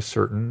for a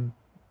certain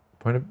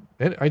point of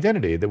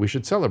identity that we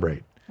should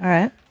celebrate. All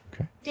right.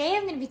 Today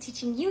I'm going to be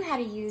teaching you how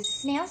to use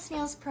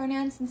snails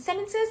pronouns in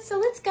sentences, so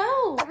let's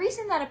go! The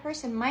reason that a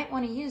person might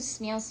want to use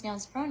snails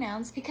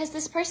pronouns because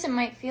this person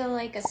might feel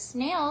like a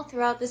snail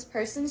throughout this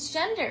person's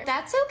gender.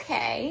 That's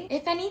okay.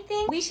 If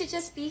anything, we should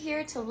just be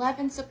here to love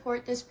and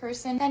support this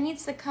person that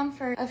needs the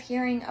comfort of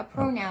hearing a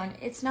pronoun.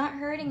 It's not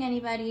hurting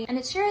anybody, and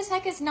it sure as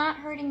heck is not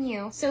hurting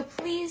you. So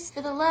please,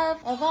 for the love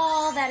of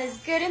all that is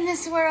good in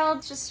this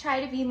world, just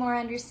try to be more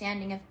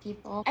understanding of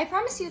people. I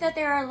promise you that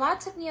there are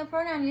lots of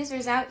neopronoun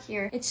users out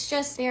here. It's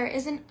just there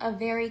isn't a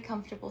very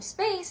comfortable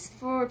space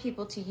for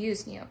people to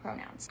use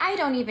neopronouns. I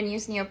don't even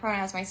use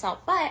neopronouns myself,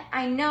 but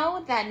I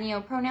know that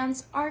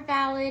neopronouns are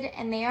valid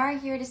and they are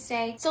here to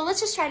stay. So let's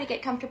just try to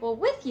get comfortable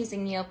with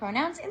using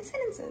neopronouns in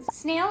sentences.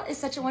 Snail is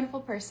such a wonderful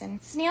person.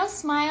 Snail's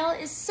smile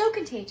is so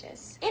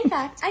contagious. In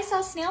fact, I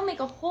saw Snail make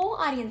a whole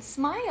audience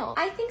smile.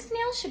 I think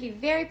Snail should be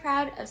very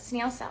proud of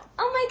Snail self.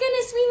 Oh my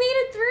goodness, we made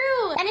it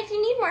through! And if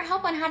you need more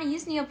help on how to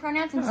use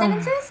neopronouns in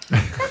sentences,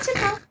 that should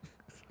help.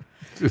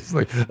 Just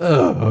like,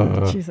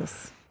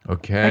 Jesus.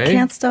 Okay. I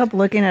can't stop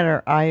looking at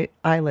her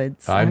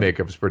eyelids. Eye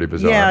makeup's pretty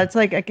bizarre. Yeah, it's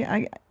like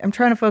I'm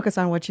trying to focus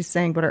on what she's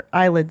saying, but her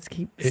eyelids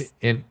keep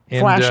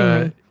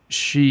flashing me.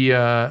 She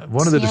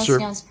one of the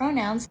Snail's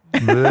pronouns.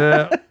 one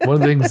of the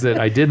things that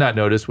I did not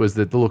notice was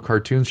that the little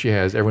cartoons she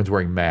has, everyone's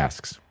wearing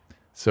masks.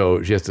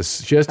 So she has to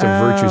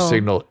virtue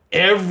signal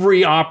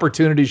every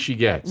opportunity she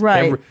gets.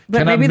 Right.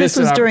 But maybe this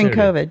was during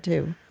COVID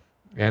too.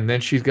 And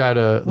then she's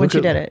got when she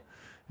did it.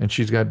 And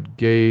she's got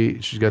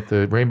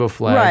the rainbow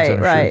flags on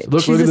her right.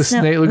 shirts. Look at the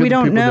snail. We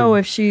don't know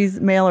if she's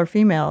male or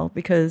female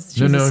because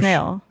she's a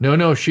snail.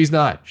 No, she's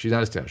not. She's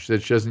not a snail. She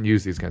said she doesn't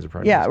use these kinds of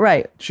pronouns. Yeah,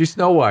 right. She's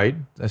Snow White.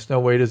 Snow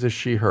White is a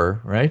she,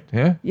 her, right?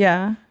 Yeah?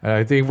 Yeah.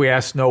 I think if we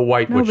asked Snow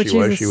White what she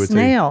was, she would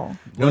snail.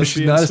 say... No,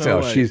 she's not a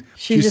snail.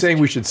 She's saying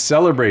we should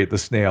celebrate the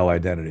snail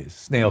identities.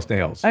 Snails.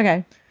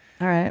 Okay.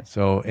 All right.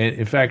 So,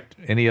 in fact,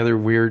 any other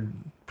weird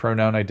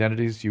pronoun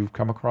identities you've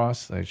come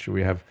across? Like, should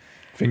we have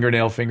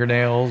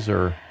fingernails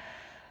or...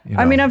 You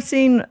know. I mean, I've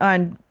seen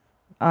on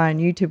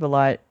YouTube a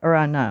lot, or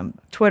on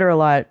Twitter a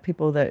lot,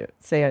 people that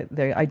say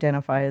they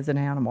identify as an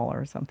animal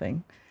or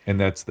something. And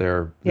that's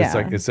their... Yeah. It's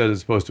like, instead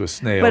as opposed to a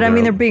snail. But I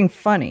mean, they're being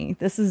funny.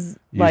 This is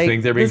You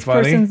think they're being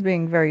funny? This person's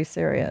being very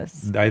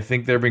serious. I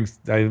think they're being...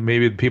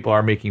 maybe people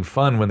are making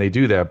fun when they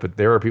do that, but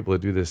there are people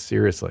that do this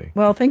seriously.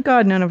 Well, thank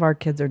God none of our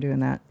kids are doing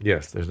that.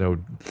 Yes, there's no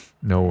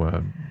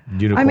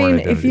unicorn I mean,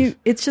 identities.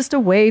 it's just a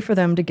way for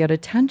them to get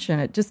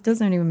attention. It just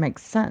doesn't even make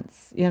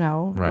sense, you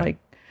know? Right. Like,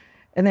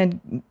 and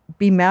then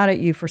be mad at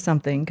you for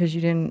something because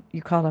you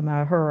called him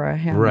a her or a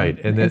him, right?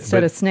 And then,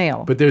 instead of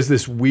snail. But there's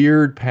this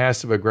weird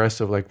passive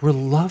aggressive, like we're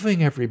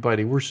loving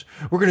everybody, we're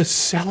going to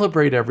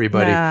celebrate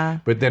everybody,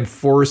 but then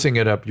forcing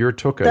it up your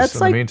tuchus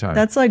in the meantime.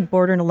 That's like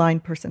borderline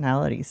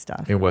personality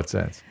stuff. In what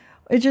sense?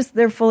 It's just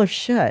they're full of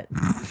shit.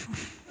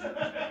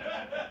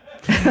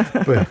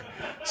 But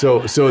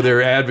so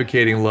they're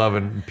advocating love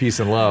and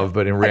peace and love,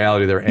 but in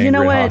reality they're angry and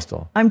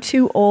hostile. I'm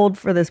too old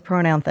for this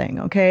pronoun thing.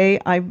 Okay,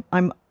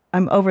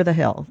 I'm over the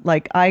hill.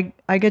 Like I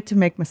get to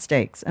make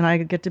mistakes and I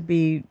get to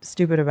be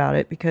stupid about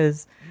it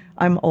because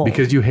I'm old.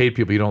 Because you hate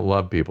people, you don't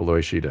love people the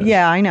way she does.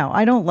 Yeah, I know.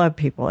 I don't love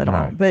people at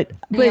all. But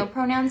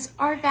Neopronouns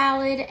are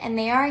valid and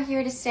they are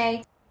here to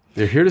stay.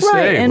 They're here to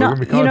stay. And We're going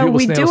to be calling people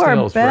we do our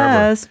snails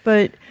best,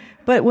 forever.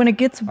 but when it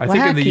gets wacky, I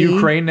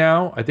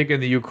think in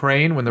the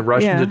Ukraine when the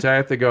Russians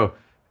attack, they go,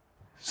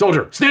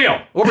 soldier,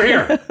 snail, over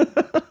here.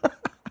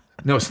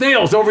 No,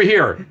 snails over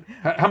here.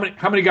 How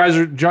many guys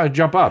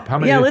jump up? How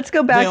many? Yeah, let's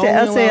go back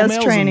to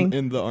SAS training.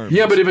 In the army.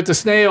 Yeah, but if it's a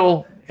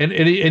snail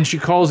and she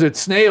calls it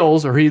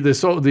snails, or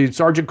the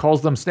sergeant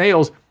calls them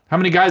snails, how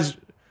many guys?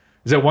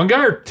 Is that one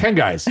guy or 10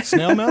 guys?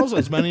 Snail males,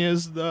 as many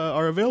as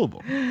are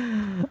available.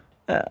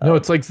 No,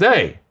 it's like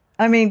they.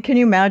 I mean, can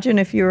you imagine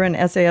if you were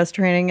in SAS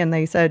training and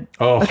they said,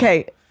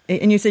 okay,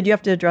 And you said you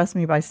have to address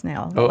me by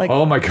snail.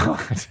 Oh my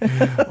God.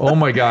 Oh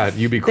my God.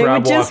 You'd be crab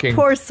walking. They would just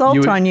pour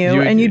salt on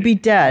you and you'd be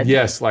dead.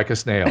 Yes, like a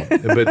snail.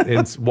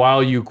 But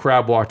while you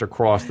crab walked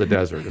across the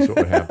desert is what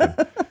would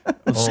happen.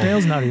 Well,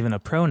 snail's not even a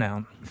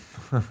pronoun.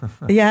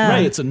 Yeah.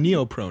 Right, it's a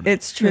neopronoun.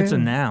 It's true. It's a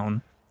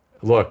noun.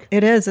 Look.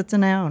 It is. It's a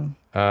noun.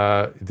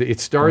 It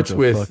starts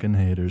with fucking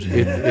haters.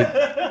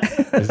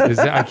 Is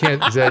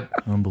that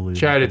unbelievable?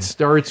 Chad, it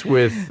starts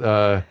with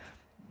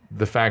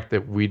the fact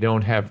that we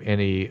don't have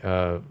any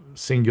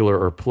singular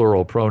or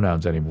plural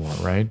pronouns anymore,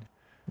 right?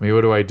 I mean,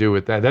 what do I do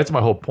with that? That's my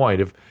whole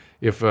point.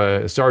 If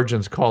a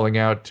sergeant's calling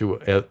out to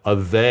a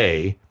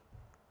they,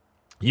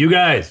 you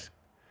guys,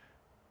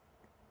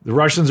 the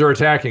Russians are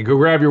attacking. Go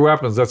grab your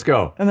weapons. Let's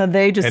go. And then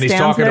they just and he's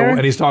stands talking there?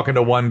 and he's talking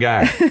to one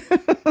guy.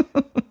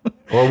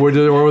 Or would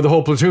the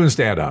whole platoon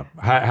stand up?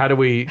 How do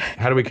we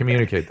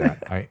communicate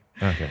that?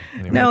 Okay.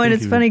 Anyway. No, and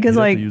it's funny because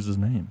like use his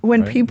name,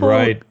 when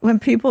right? when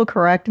people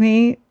correct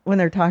me when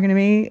they're talking to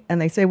me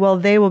and they say, "Well,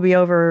 they will be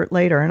over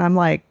later," and I'm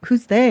like,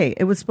 "Who's they?"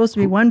 It was supposed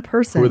to be one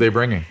person. Who are they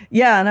bringing?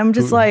 Yeah, and I'm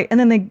just like, and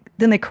then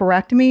they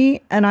correct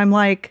me, and I'm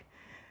like,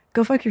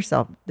 "Go fuck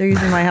yourself." They're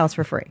using my house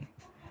for free.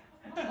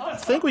 I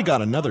think we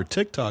got another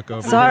TikTok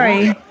over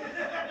Sorry. there.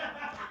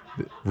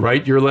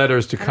 Write your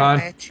letters to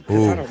I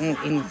don't want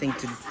anything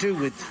to do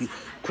with you.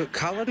 Quit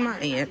calling my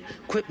aunt.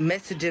 Quit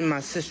messaging my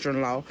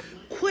sister-in-law.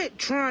 Quit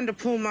trying to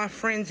pull my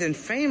friends and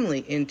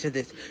family into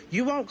this.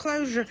 You want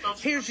closure?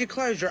 Here's your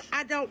closure.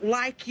 I don't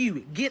like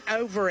you. Get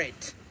over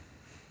it.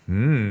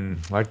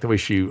 Like the way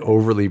she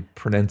overly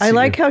pronounces. I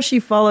like how she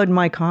followed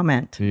my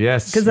comment.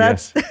 Yes, because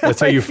that's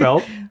how you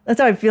felt. That's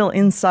how I feel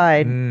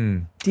inside,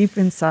 deep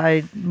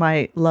inside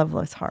my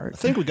loveless heart. I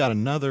think we got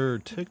another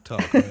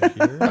TikTok right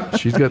here.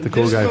 She's got the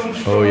cool guy.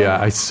 Oh yeah,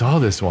 I saw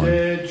this one.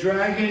 The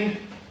dragon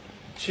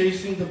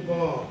chasing the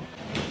ball.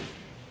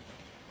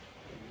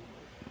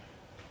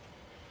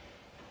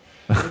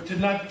 But to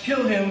not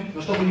kill him,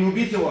 we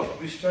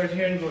start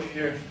here and go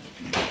here.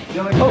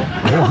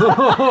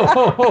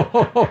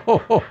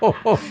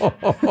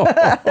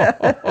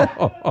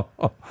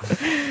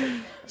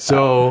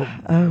 So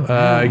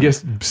I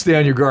guess stay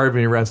on your guard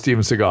when you're around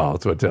Steven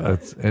Seagal.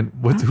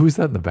 Who's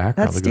that in the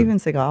background? That's Steven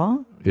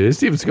Seagal? It is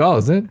Steven Seagal,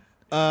 isn't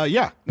it?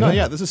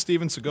 Yeah. This is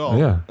Steven Seagal.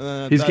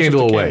 Yeah, he's gained a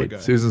little weight. Guy.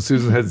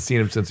 Susan hasn't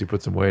seen him since he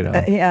put some weight on.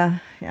 Yeah.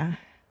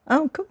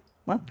 Oh, cool.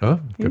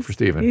 Well, good for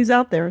Steven. He's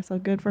out there, so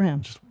good for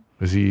him.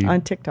 Is he on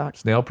TikTok?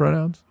 Snail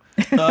pronouns?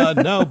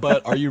 No,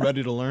 but are you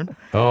ready to learn?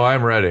 Oh,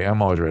 I'm ready. I'm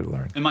always ready to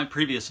learn. In my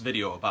previous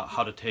video about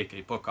how to take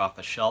a book off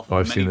the shelf,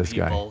 I've many seen this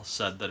people guy.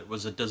 said that it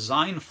was a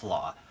design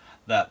flaw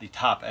that the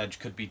top edge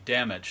could be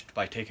damaged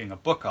by taking a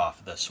book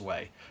off this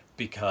way,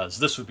 because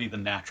this would be the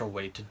natural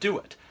way to do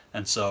it.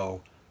 And so,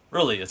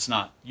 really, it's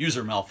not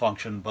user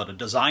malfunction, but a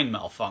design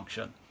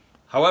malfunction.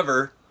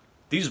 However,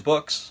 these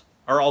books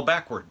are all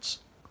backwards.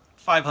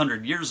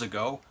 500 years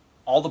ago,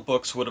 all the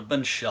books would have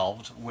been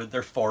shelved with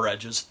their four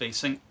edges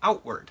facing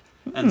outward.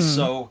 And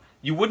so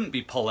you wouldn't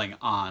be pulling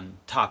on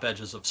top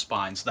edges of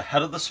spines. The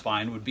head of the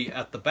spine would be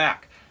at the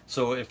back.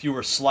 So if you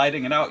were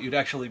sliding it out, you'd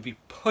actually be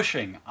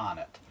pushing on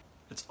it.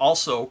 It's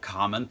also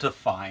common to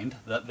find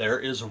that there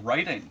is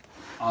writing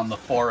on the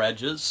four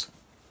edges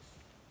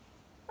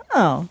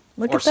Oh,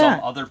 look or at that.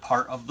 some other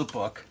part of the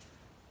book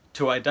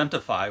to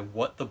identify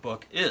what the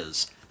book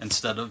is,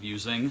 instead of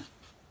using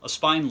a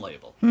spine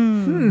label.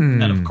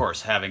 And of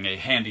course, having a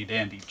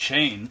handy-dandy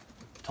chain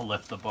to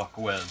lift the book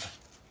with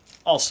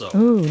also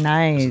Ooh, is an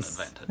nice.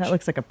 advantage. That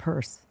looks like a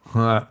purse.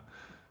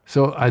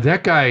 So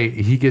that guy,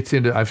 he gets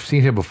into, I've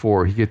seen him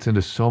before, he gets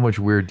into so much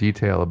weird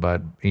detail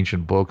about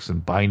ancient books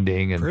and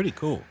binding. And pretty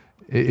cool.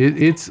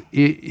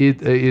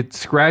 It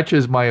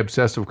scratches my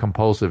obsessive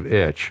compulsive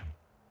itch.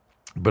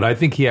 But I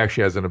think he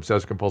actually has an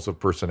obsessive compulsive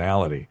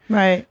personality.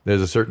 Right.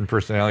 There's a certain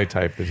personality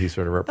type that he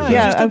sort of represents.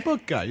 Yeah, he's just a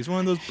book guy. He's one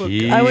of those book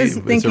guys. I was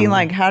thinking,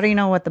 like, how do you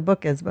know what the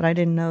book is? But I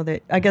didn't know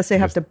that. I guess they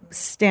have to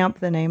stamp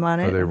the name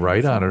on it. Or they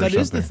write on it or That something.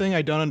 is the thing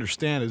I don't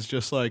understand. Is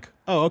just like,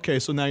 oh, okay,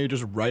 so now you're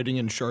just writing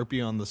in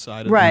Sharpie on the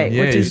side of Right,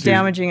 the which is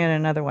damaging it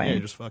another way. Yeah,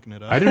 you're just fucking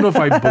it up. I don't know if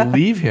I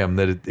believe him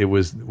that it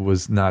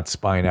was not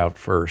spine out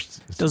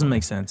first. It doesn't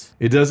make sense.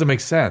 It doesn't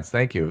make sense.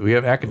 Thank you. We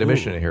have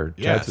academician Ooh, here.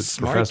 yeah, Chad's a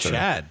smart professor.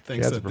 Chad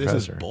thinks Chad's a that this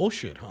is professor.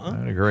 bullshit, huh?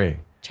 I agree.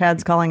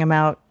 Chad's calling him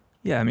out.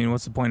 Yeah, I mean,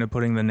 what's the point of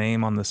putting the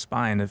name on the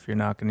spine if you're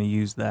not going to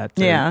use that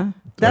to Yeah,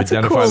 that's a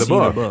identify cool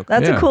the book.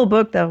 That's Yeah. a cool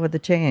book though with the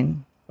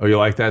chain. Oh, you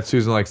like that?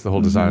 Susan likes the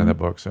whole design of that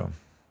book. So, all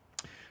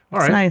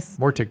It's right, nice.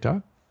 More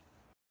TikTok.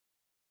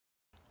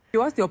 You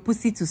want your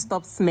pussy to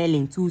stop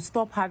smelling, to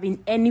stop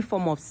having any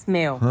form of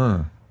smell.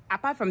 Huh.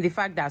 Apart from the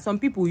fact that some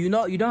people, you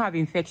don't have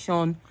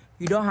infection,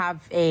 you don't have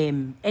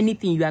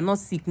anything, you are not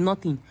sick,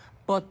 nothing.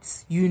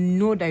 But you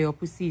know that your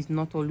pussy is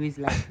not always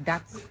like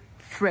that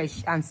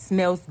fresh and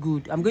smells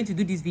good. I'm going to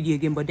do this video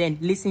again, but then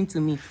listen to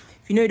me.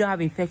 If you know you don't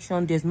have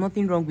infection, there's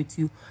nothing wrong with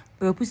you,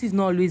 but your pussy is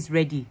not always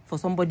ready for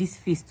somebody's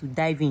face to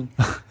dive in.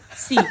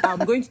 See, I'm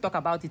going to talk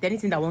about it.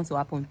 Anything that wants to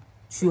happen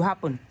should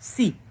happen.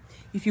 See,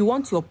 if you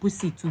want your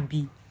pussy to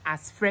be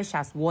as fresh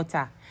as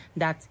water,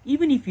 that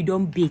even if you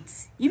don't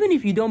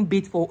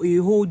bathe for a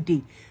whole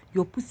day,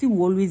 your pussy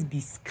will always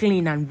be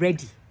clean and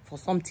ready for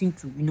something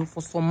to,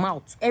 for some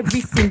mouth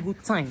every single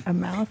time. A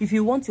mouth? If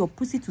you want your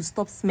pussy to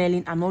stop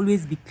smelling and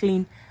always be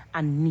clean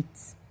and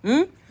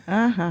neat.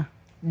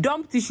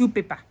 Dump tissue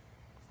paper.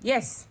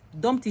 Yes,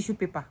 dump tissue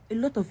paper. A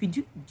lot of it.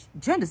 Do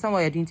you understand what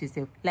you're doing to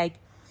yourself? Like,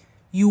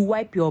 you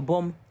wipe your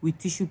bum with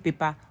tissue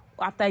paper.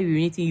 After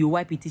urinating, you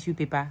wipe with tissue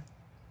paper.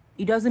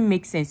 It doesn't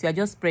make sense. You are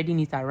just spreading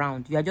it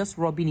around. You are just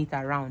rubbing it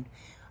around.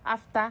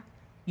 After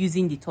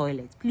using the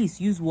toilet, please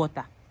use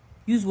water.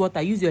 Use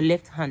water. Use your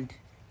left hand.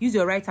 Use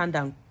your right hand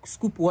and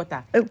scoop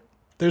water.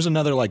 There's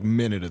another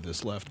minute of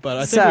this left, but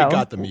I think we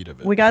got the meat of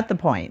it. We got the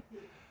point.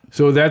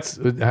 So that's,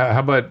 how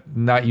about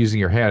not using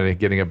your hand and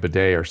getting a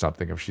bidet or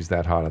something if she's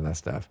that hot on that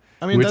stuff?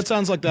 I mean, that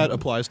sounds like that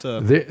applies to...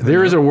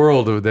 There is a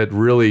world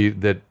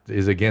that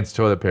is against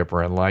toilet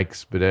paper and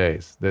likes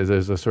bidets.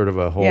 There's a sort of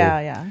a whole...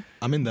 Yeah.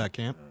 I'm in that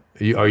camp.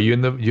 Are you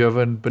you have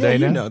a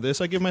bidet now? You know this.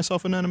 I give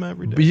myself an enema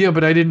every day. But yeah,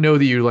 but I didn't know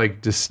that you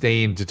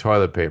disdain to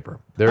toilet paper.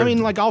 I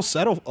mean, I'll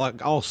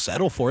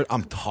settle for it.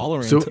 I'm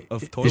tolerant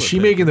of toilet is she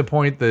paper. making the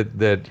point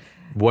that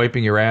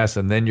wiping your ass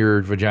and then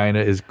your vagina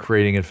is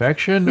creating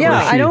infection? Yeah,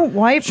 I don't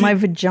wipe my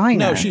vagina.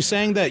 No, she's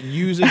saying that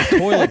using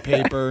toilet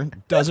paper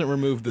doesn't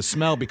remove the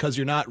smell because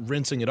you're not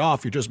rinsing it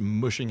off. You're just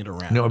mushing it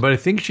around. No, but I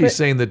think she's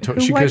saying that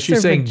because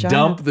she's saying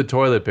dump the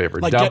toilet paper.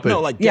 Dump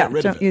it. Get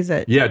rid of don't use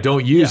it. Yeah,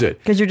 don't use it.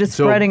 Because you're just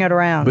spreading it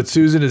around. But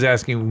Susan is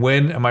asking,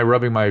 when am I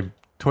rubbing my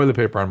toilet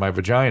paper on my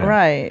vagina?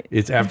 Right.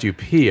 It's after you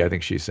pee, I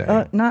think she's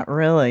saying. Not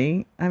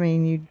really. I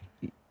mean,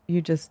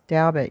 you just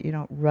dab it. You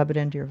don't rub it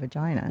into your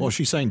vagina. Well,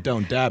 she's saying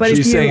don't dab. But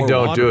she's saying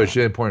don't do it.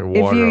 She didn't point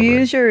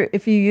water.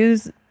 If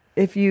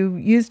you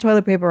use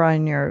toilet paper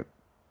on your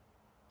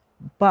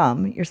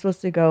bum, you're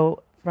supposed to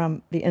go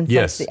from the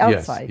inside to the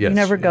outside. Yes. You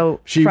never go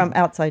from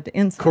outside to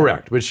inside.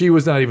 Correct. But she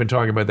was not even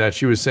talking about that.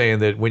 She was saying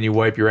that when you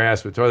wipe your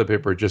ass with toilet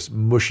paper, it just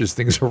mushes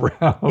things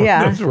around.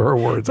 Yeah. Those were her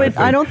words. But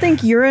I don't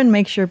think urine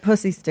makes your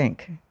pussy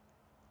stink.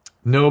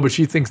 No, but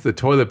she thinks the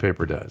toilet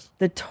paper does.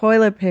 The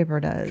toilet paper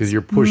does. Because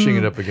you're pushing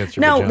it up against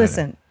your vagina. No,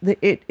 listen.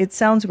 It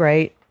sounds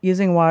great.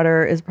 Using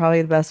water is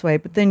probably the best way.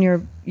 But then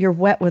you're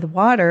wet with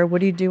water. What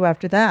do you do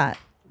after that?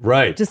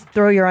 Right. Just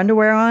throw your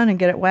underwear on and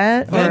get it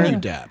wet? Then you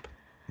dab.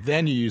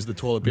 Then you use the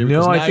toilet paper. No,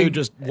 because I now think- you're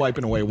just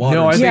wiping away water.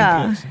 No, I think-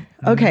 Yeah.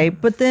 Okay.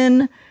 But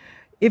then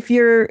if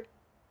you're,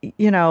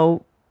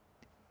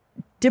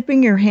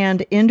 dipping your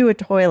hand into a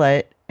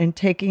toilet and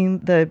taking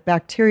the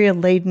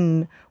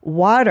bacteria-laden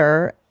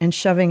water and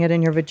shoving it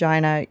in your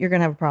vagina, you're going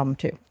to have a problem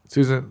too.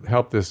 Susan,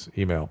 help this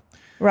email.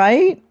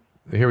 Right?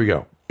 Here we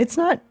go. It's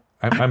not...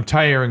 I'm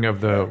tiring of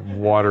the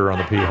water on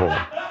the pee hole.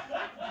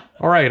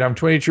 All right, I'm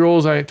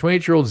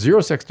 28-year-old,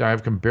 zero sex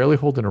drive, can barely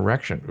hold an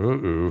erection.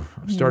 Ooh.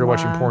 Started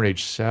watching porn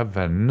age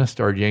 7,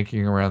 started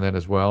yanking around that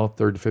as well.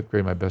 3rd to 5th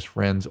grade, my best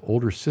friend's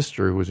older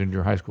sister, who was in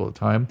junior high school at the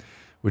time,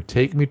 would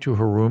take me to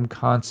her room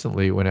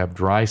constantly, would have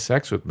dry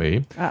sex with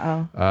me.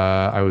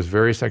 I was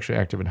very sexually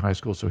active in high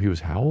school, so he was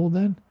how old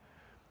then?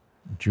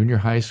 Junior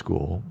high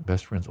school,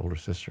 best friend's older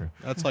sister.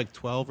 That's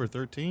 12 or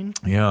 13?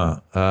 Yeah.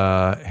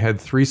 Had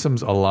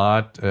threesomes a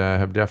lot,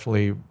 have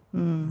definitely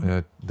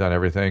done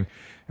everything.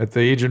 At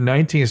the age of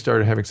 19,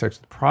 started having sex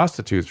with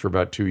prostitutes for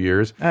about 2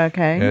 years.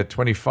 Okay. At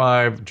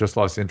 25, just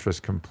lost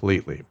interest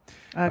completely.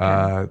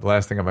 Okay. The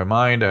last thing on my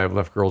mind, I've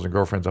left girls and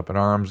girlfriends up in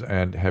arms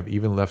and have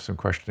even left some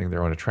questioning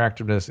their own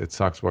attractiveness. It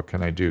sucks. What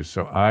can I do?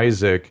 So,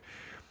 Isaac,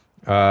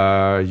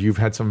 you've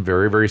had some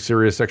very, very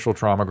serious sexual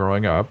trauma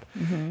growing up.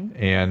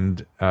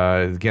 And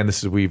again,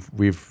 this is we've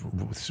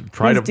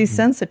tried to... He's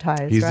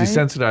desensitized, He's right?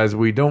 desensitized.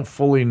 We don't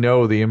fully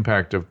know the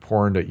impact of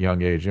porn at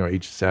young age.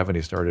 Age 7,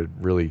 he started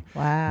really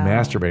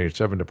masturbating. Age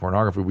 7 to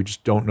pornography. We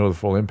just don't know the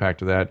full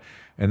impact of that.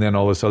 And then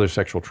all this other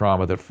sexual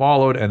trauma that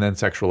followed, and then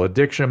sexual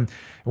addiction.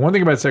 And one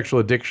thing about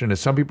sexual addiction is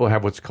some people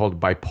have what's called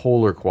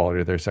bipolar quality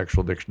to their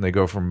sexual addiction. They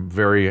go from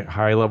very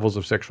high levels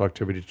of sexual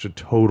activity to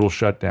total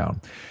shutdown.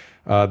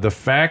 The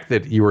fact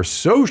that you are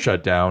so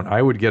shut down,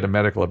 I would get a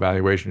medical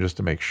evaluation just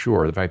to make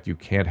sure. The fact you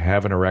can't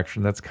have an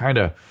erection, that's kind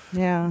of,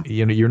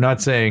 you're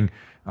not saying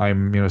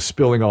I'm,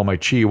 spilling all my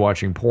chi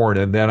watching porn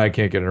and then I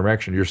can't get an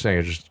erection. You're saying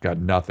I just got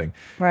nothing.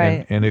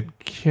 Right. And it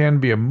can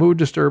be a mood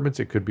disturbance.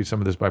 It could be some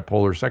of this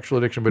bipolar sexual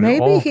addiction. But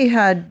maybe he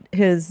had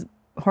his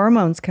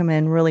hormones come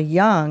in really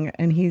young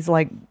and he's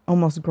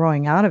almost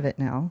growing out of it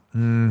now.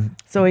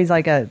 So he's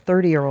like a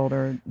 30-year-old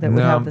that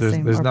would have the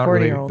same, or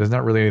 40-year-old. There's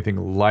not really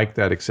anything like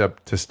that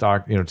except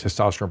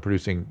testosterone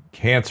producing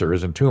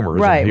cancers and tumors.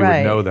 Right, and he right.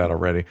 would know that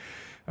already.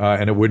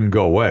 And it wouldn't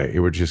go away. It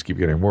would just keep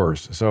getting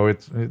worse. So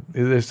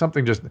there's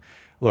something just...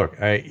 Look,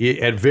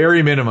 at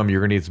very minimum, you're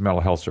going to need some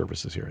mental health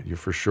services here. You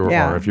for sure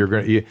are. If you're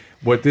going,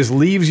 what this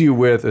leaves you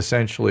with,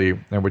 essentially,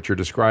 and what you're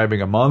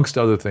describing, amongst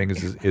other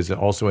things, is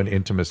also an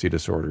intimacy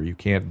disorder. You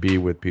can't be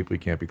with people. You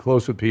can't be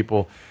close with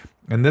people,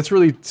 and that's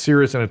really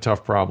serious and a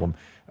tough problem.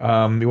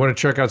 You want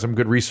to check out some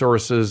good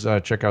resources.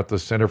 Check out the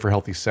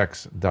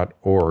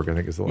centerforhealthysex.org. I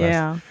think is the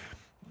last.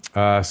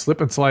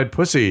 Slip and slide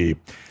pussy.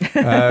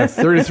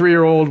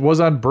 33-year-old was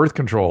on birth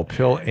control,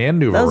 pill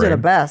and NuvaRing. Those are the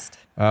best.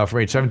 From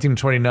age 17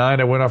 to 29,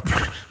 I went off.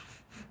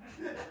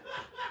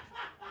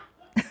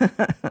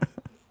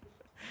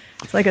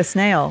 It's like a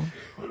snail.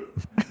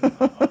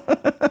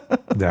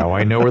 Now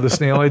I know where the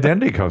snail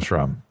identity comes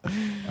from.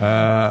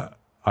 I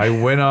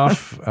went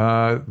off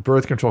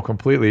birth control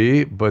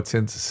completely, but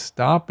since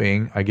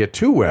stopping, I get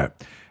too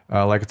wet.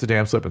 Like it's a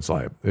damn slip and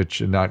slide.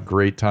 It's not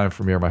great time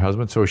for me or my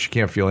husband, so she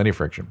can't feel any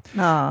friction.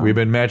 Aw. We've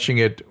been matching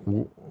it.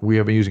 We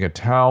have been using a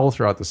towel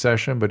throughout the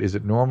session, but is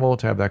it normal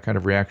to have that kind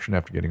of reaction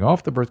after getting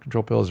off the birth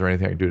control pill? Is there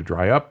anything I can do to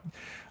dry up?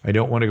 I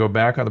don't want to go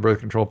back on the birth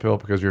control pill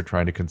because we're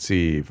trying to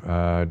conceive.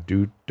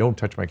 Don't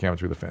touch my camera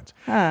through the fence.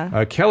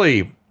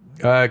 Kelly,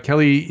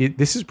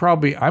 this is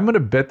probably, I'm going to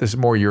bet this is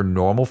more your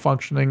normal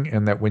functioning,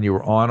 and that when you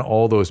were on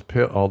all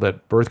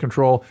that birth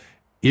control,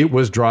 it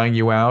was drying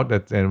you out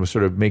and was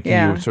sort of making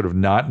you sort of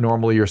not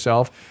normally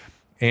yourself.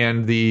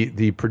 And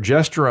the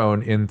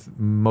progesterone in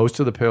most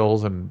of the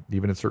pills, and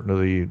even in certain of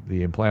the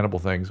implantable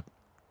things.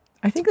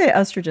 I think the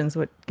estrogen's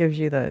what gives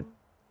you the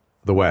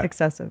wet.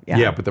 Excessive.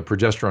 Yeah, but the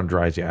progesterone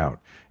dries you out.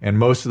 And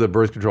most of the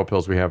birth control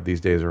pills we have these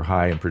days are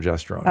high in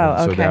progesterone.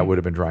 Oh, So that would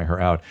have been drying her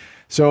out.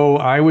 So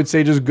I would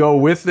say just go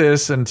with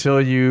this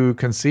until you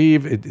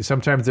conceive.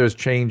 Sometimes there's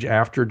change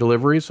after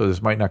delivery, so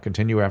this might not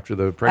continue after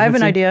the pregnancy. I have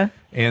an idea.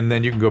 And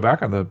then you can go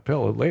back on the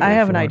pill later. I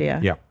have if an you want. idea.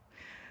 Yeah.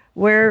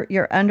 Wear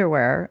your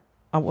underwear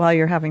while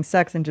you're having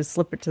sex and just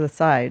slip it to the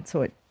side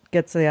so it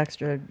gets the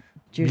extra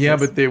juices. Yeah,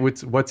 but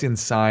what's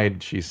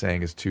inside, she's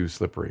saying, is too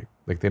slippery.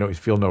 Like they don't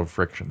feel no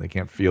friction. They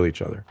can't feel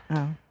each other.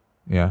 Oh.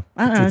 Yeah.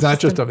 I don't know, It's not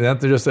just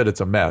that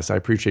it's a mess. I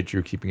appreciate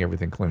you keeping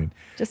everything clean.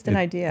 Just an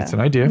idea. It's an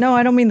idea. No,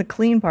 I don't mean the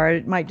clean part.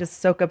 It might just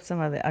soak up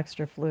some of the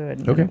extra fluid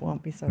and Okay. it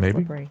won't be so Maybe.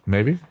 slippery.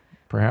 Maybe.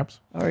 Perhaps.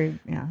 Or,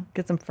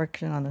 get some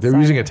friction on the They're side.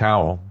 using a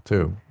towel,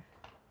 too.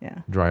 Yeah.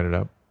 Drying it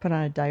up. Put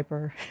on a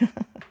diaper.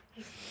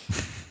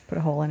 Put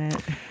a hole in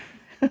it.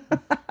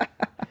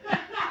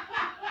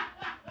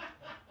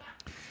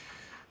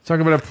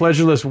 Talking about a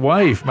pleasureless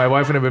wife. My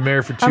wife and I have been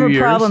married for 2 years. I'm a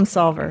problem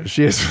solver.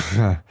 She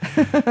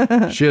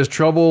has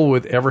trouble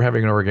with ever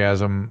having an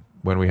orgasm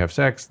when we have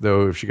sex,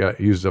 though if she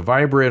uses a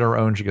vibrator on her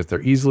own, she gets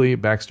there easily.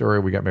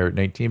 Backstory, we got married at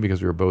 19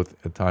 because we were both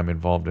at the time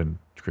involved in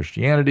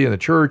Christianity and the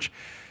church.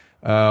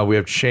 We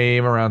have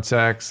shame around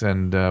sex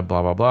and blah,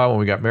 blah, blah. When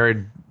we got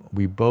married,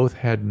 we both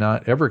had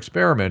not ever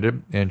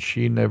experimented, and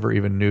she never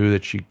even knew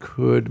that she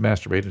could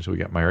masturbate until we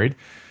got married.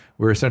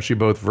 We were essentially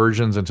both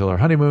virgins until our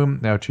honeymoon.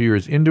 Now 2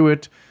 years into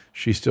it,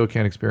 she still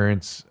can't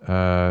experience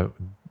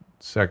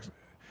sex.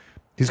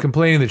 He's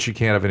complaining that she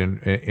can't have an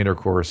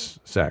intercourse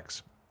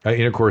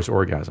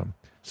orgasm.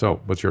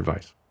 So what's your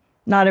advice?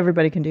 Not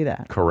everybody can do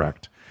that.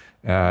 Correct.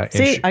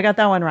 See, I got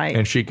that one right.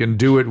 And she can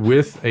do it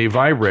with a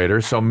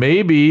vibrator. So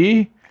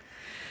maybe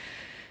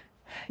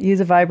use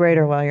a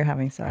vibrator while you're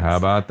having sex. How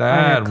about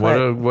that?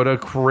 What a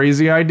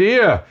crazy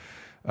idea.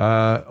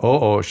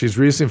 She's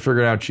recently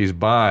figured out she's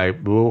bi.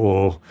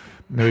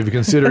 We've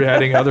considered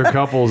adding other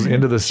couples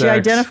into the sex. She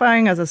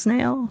identifying as a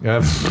snail?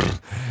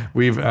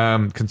 We've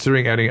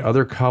considering adding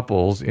other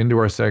couples into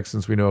our sex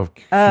since we know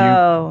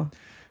of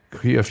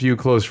a few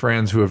close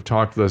friends who have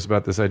talked to us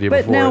about this idea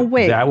before. Now,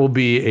 wait. That will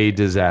be a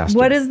disaster.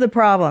 What is the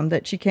problem?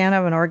 That she can't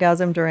have an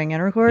orgasm during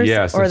intercourse?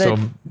 Yes. Or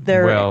that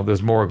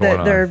there's more going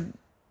on.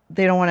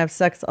 They don't want to have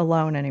sex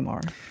alone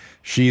anymore.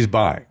 She's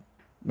bi.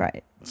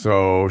 Right.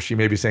 So she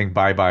may be saying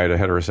bye-bye to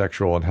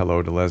heterosexual and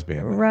hello to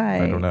lesbian.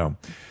 Right. I don't know.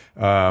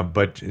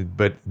 But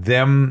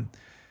them,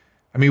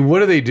 I mean, what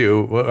do they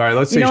do? Well, all right,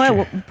 let's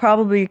say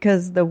probably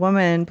because the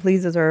woman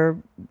pleases her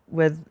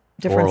with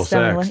different oral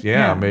sex.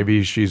 Yeah,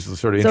 maybe she's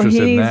sort of interested in that.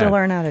 So he needs to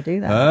learn how to do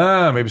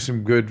that. Maybe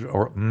some good,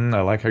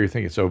 I like how you're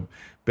thinking. So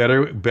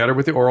better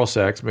with the oral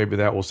sex. Maybe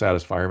that will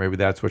satisfy her. Maybe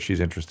that's what she's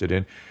interested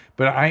in.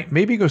 But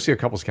maybe go see a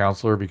couples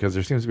counselor because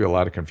there seems to be a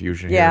lot of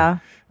confusion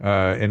here.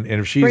 And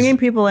if she's bringing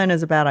people in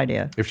is a bad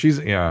idea. If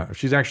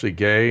she's actually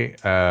gay,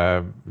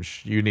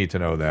 you need to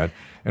know that.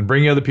 And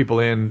bringing other people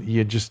in,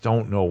 you just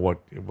don't know what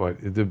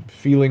the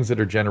feelings that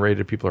are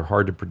generated. People are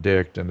hard to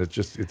predict, and it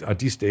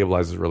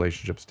destabilizes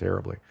relationships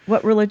terribly.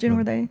 What religion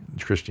were they?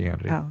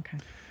 Christianity. Oh, okay.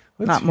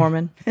 Not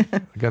Mormon. We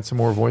got some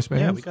more voicemails?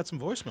 Yeah, we got some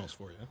voicemails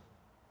for you.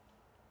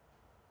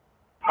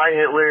 Hi,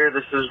 Hitler.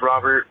 This is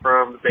Robert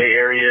from the Bay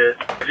Area.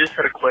 I just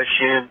had a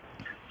question.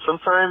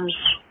 Sometimes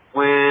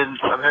when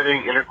I'm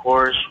having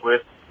intercourse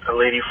with a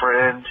lady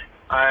friend,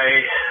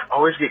 I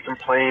always get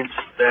complaints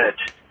that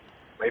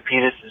my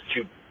penis is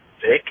too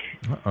thick.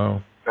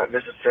 Uh-oh. Not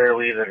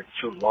necessarily that it's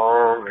too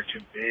long or too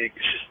big.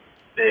 It's just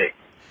big.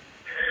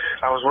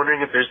 I was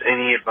wondering if there's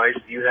any advice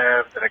that you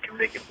have that I can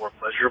make it more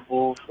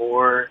pleasurable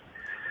for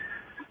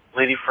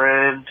lady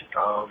friend.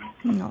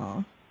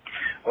 No.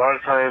 A lot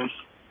of times,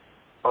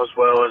 as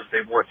well as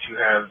they want to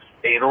have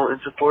anal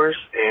intercourse,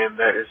 and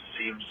that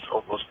seems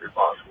almost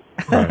impossible.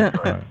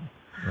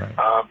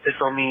 Right. Piss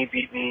on me,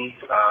 beat me,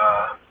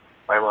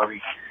 my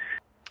mommy.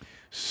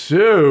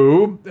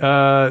 So,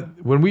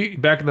 when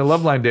back in the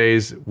Loveline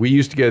days, we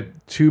used to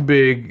get too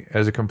big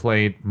as a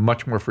complaint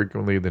much more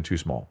frequently than too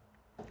small.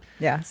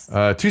 Yes.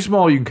 Too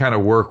small you can kind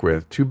of work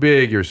with. Too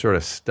big you're sort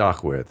of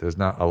stuck with. There's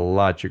not a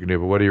lot you can do.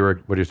 But what are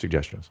your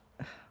suggestions?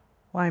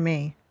 Why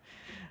me?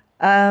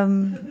 You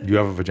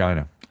have a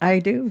vagina. I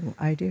do.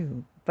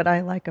 but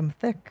I like them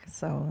thick,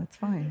 so it's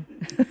fine.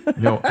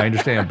 No, I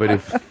understand, but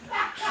if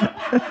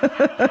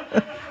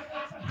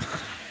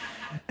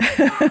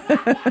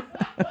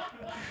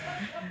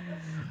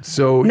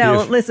so,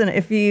 listen.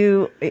 If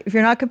you're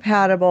not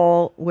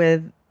compatible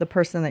with the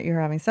person that you're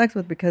having sex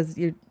with because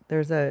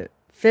there's a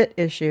fit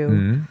issue,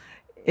 Mhm.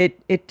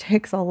 it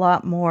takes a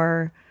lot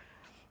more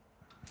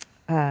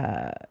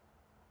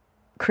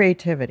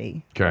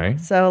creativity. Okay.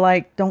 So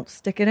like, don't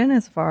stick it in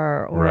as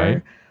far,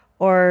 Right.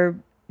 or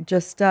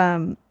just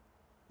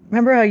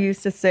remember how you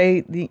used to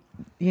say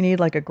you need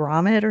like a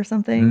grommet or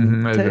something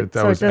Mhm, that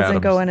so it was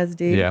doesn't go Adam's. in as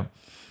deep. Yeah.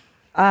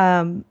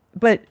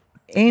 But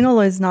anal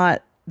is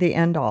not the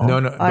end all.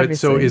 No. But so,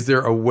 obviously. is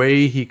there a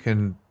way he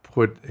can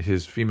put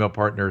his female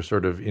partner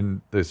sort of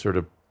in the sort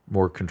of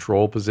more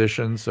control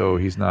position, so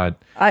he's not?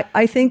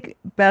 I think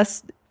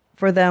best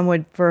for them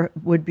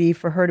would be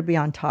for her to be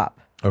on top.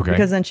 Okay.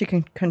 Because then she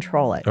can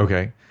control it.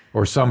 Okay.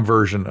 Or some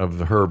version of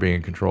her being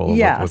in control of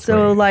what's so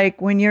going on.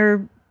 like when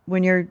you're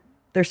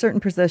there's certain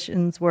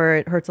positions where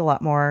it hurts a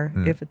lot more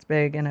Mm. if it's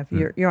big, and if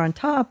you're on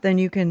top, then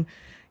you can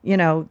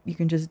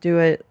just do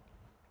it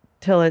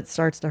till it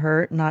starts to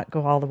hurt, not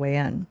go all the way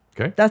in.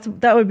 Okay.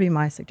 That would be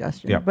my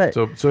suggestion. Yeah. But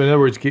so in other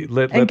words,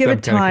 let give them it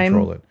kind time, of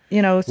control it.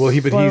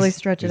 But slowly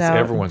stretch it out.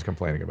 Everyone's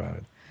complaining about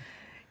it.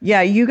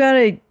 Yeah, you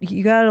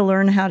gotta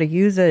learn how to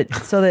use it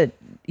so that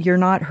you're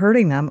not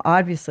hurting them.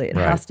 Obviously, it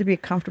Right. has to be a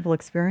comfortable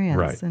experience.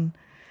 Right.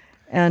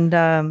 And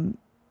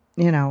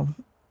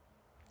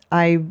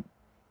I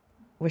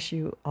wish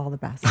you all the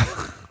best.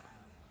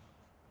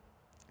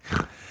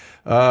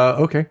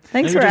 Okay.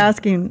 Thanks for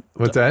asking.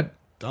 What's that?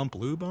 Dump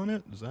lube on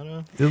it? Is that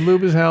a... The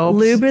lube is helps.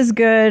 Lube is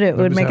good. It Lube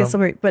would is make it help.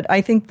 slippery. But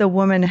I think the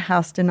woman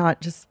has to not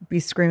just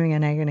be screaming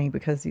in agony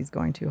because he's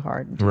going too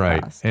hard and too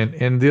Right. fast.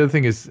 And the other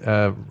thing is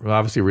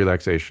obviously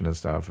relaxation and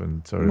stuff.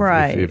 And so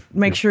Right.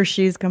 Make sure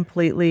she's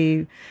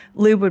completely...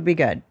 Lube would be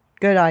good.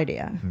 Good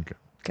idea. Okay.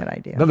 Good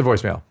idea. Another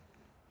voicemail.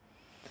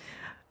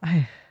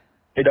 Hey,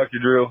 Dr.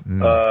 Drew.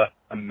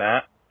 I'm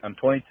Matt. I'm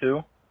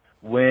 22.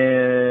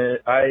 When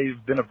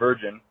I've been a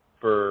virgin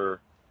for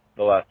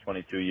the last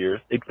 22 years,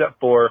 except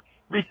for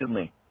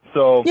recently.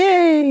 So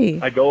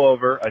yay! I go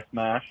over, I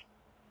smash,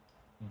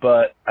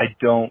 but I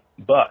don't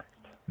bust.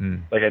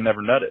 Like I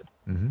never nutted.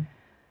 Mm-hmm.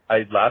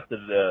 I lasted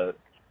a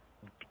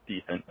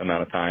decent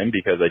amount of time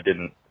because I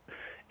didn't.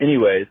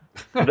 Anyways,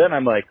 then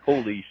I'm like,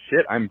 holy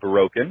shit, I'm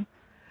broken.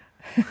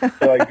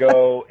 So I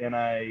go and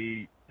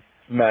I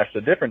smash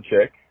a different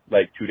chick.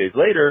 Like 2 days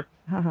later,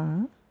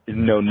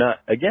 no nut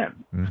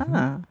again.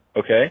 Huh.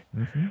 Okay?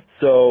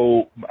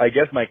 So I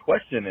guess my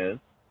question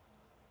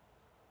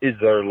is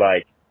there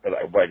like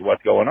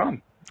what's going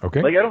on?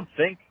 Okay. Like I don't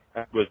think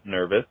I was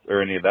nervous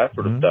or any of that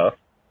sort of stuff,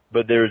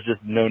 but there was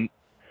just no,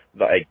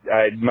 like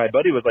my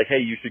buddy was like, hey,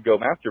 you should go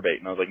masturbate.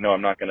 And I was like, no,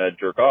 I'm not going to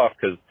jerk off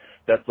because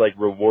that's like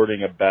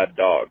rewarding a bad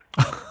dog.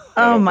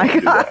 Oh my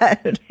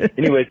God.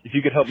 Anyways, if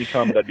you could help me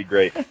come, that'd be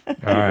great. All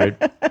right.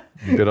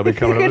 That'll be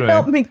coming You up can in a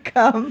help minute. me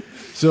come.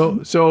 So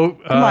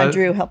Come on,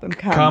 Drew, help him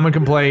come. Common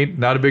complaint,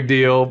 not a big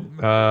deal.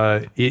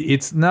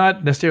 It's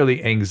not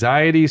necessarily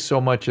anxiety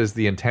so much as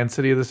the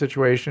intensity of the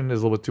situation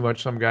is a little bit too much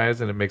for some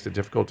guys, and it makes it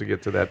difficult to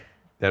get to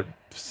that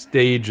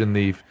stage in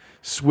the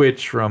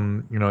switch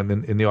from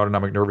in the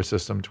autonomic nervous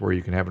system to where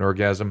you can have an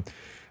orgasm.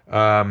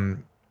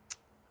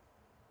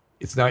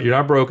 It's not, you're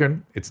not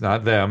broken. It's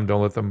not them.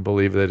 Don't let them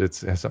believe that it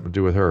has something to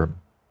do with her.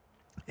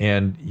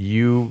 And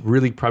you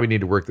really probably need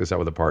to work this out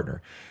with a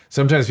partner.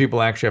 Sometimes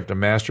people actually have to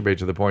masturbate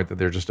to the point that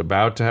they're just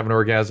about to have an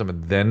orgasm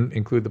and then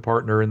include the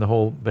partner in the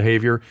whole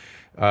behavior.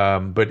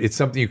 But it's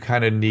something you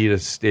kind of need a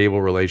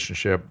stable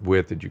relationship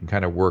with, that you can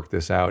kind of work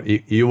this out.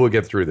 You will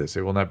get through this.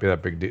 It will not be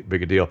that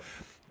big a deal.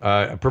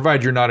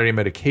 Provided you're not on any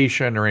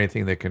medication or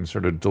anything that can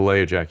sort of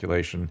delay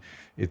ejaculation.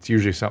 It's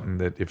usually something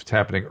that if it's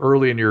happening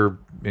early in your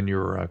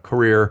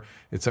career,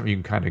 it's something you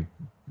can kind of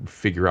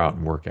figure out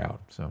and work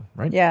out. So,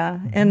 right? Yeah.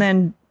 And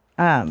then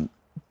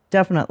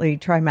definitely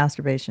try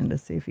masturbation to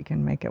see if you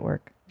can make it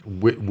work.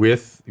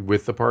 With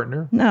the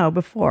partner? No,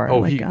 before,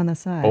 Oh, on the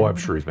side. Oh, I'm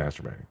sure he's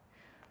masturbating.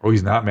 Oh,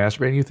 he's not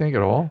masturbating, you think,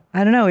 at all?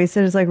 I don't know. He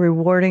said it's like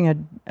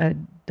rewarding a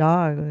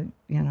dog,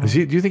 Do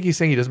you think he's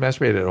saying he doesn't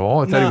masturbate at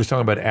all? I thought he was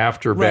talking about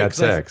after bad 'cause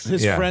sex.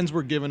 His Yeah. friends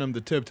were giving him the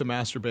tip to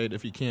masturbate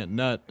if he can't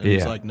nut. And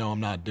he's like, no, I'm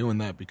not doing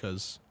that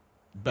because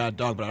bad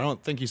dog. But I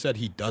don't think he said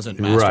he doesn't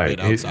masturbate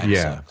outside of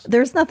sex.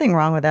 There's nothing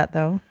wrong with that,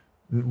 though.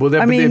 Well,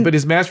 but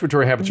his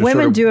masturbatory habits are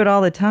women sort of... do it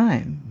all the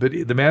time. But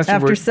the masturbatory...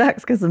 After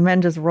sex, because the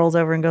men just rolls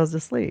over and goes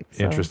to sleep.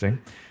 So. Interesting.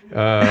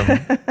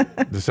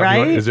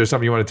 Right? Is there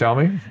something you want to tell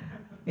me?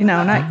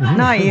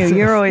 Not you.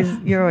 You're always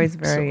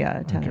very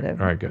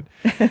tentative. All right, good.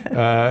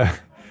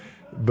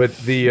 But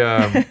his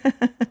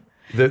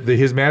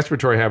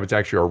masturbatory habits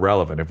actually are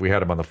relevant. If we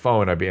had him on the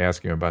phone, I'd be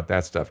asking him about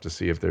that stuff to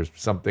see if there's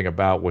something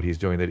about what he's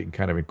doing that he can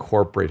kind of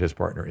incorporate his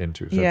partner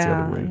into. So that's the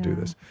other way to do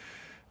this.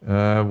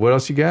 What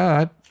else you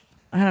got?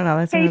 I don't know.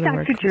 That's hey,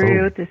 another Dr. word.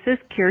 Drew. This is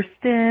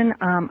Kirsten.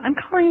 I'm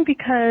calling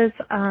because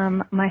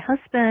my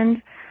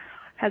husband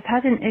has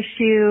had an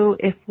issue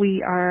if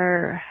we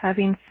are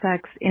having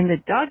sex in the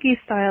doggy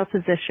style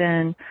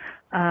position.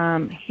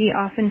 he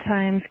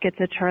oftentimes gets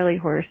a Charlie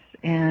horse,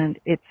 and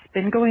it's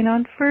been going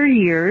on for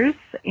years,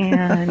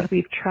 and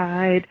we've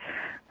tried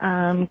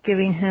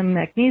giving him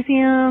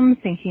magnesium,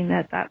 thinking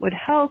that that would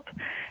help,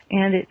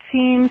 and it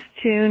seems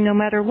to, no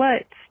matter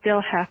what,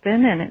 still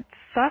happen, and it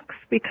sucks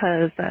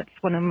because that's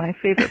one of my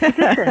favorite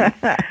positions.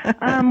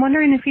 I'm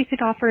wondering if you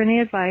could offer any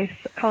advice,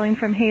 calling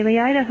from Haley,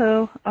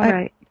 Idaho. All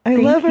right. I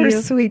Thank love her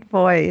you. sweet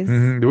voice.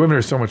 The women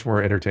are so much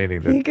more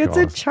entertaining than He gets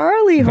a calls.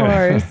 Charlie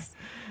horse.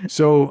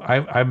 So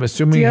I'm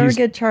assuming Do you ever he's...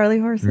 get Charlie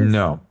horses?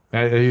 No.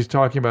 He's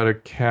talking about a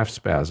calf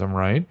spasm,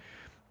 right?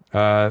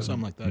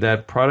 Something like that.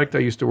 That product I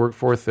used to work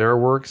for,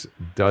 TheraWorks,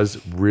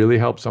 does really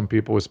help some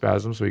people with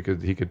spasms. So he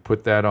could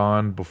put that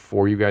on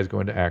before you guys go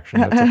into action.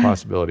 That's a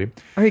possibility.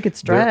 Or he could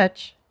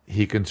stretch.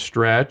 He can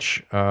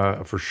stretch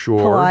for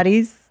sure.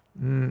 Pilates.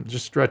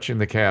 Just stretching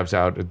the calves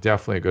out,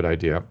 definitely a good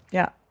idea.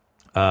 Yeah.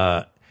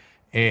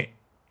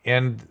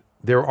 And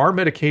there are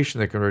medication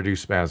that can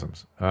reduce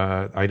spasms.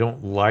 I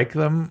don't like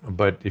them,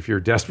 but if you're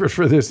desperate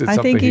for this, it's I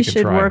something think you you can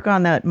should try. work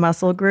on that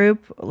muscle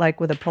group, like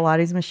with a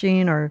Pilates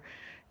machine, or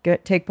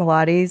take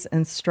Pilates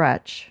and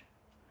stretch.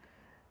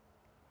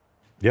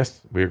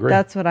 Yes, we agree.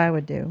 That's what I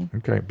would do.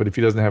 Okay, but if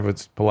he doesn't have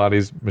his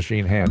Pilates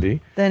machine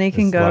handy, Then he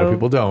can as go. A lot of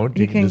people don't.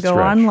 He can just go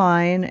stretch.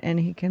 online and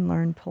he can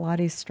learn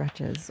Pilates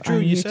stretches. Drew,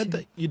 on you YouTube. said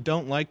that you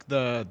don't like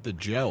the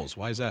gels.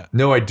 Why is that?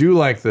 No, I do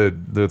like the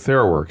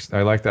TheraWorks.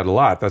 I like that a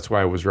lot. That's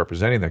why I was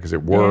representing that, because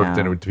it worked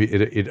Yeah. and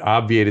it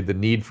obviated the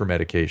need for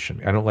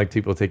medication. I don't like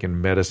people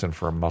taking medicine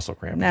for a muscle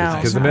cramp No.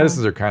 because the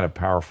medicines are kind of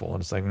powerful, and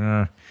it's like,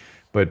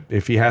 but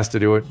if he has to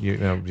do it, you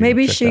know, you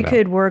Maybe check she that out.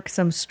 could work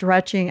some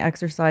stretching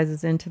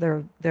exercises into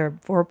their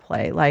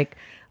foreplay, like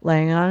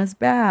laying on his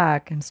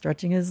back and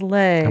stretching his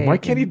leg. And why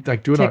can't he,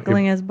 like, do it on-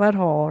 tickling his butthole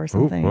or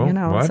something? well, you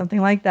know, what? something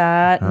like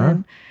that, Huh?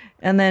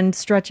 and then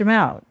stretch him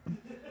out.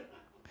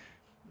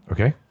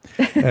 Okay,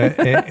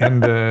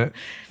 and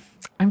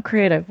I'm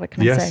creative. What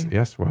can I say?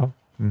 yes. Well,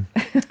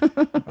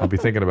 I'll be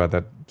thinking about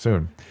that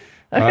soon.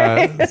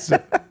 Okay.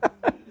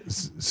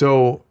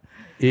 So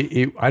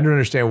I don't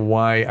understand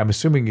why. I'm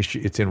assuming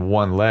it's in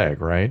one leg,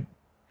 right?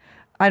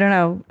 I don't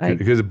know.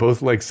 Because of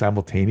both legs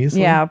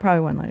simultaneously. Yeah,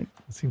 probably one leg.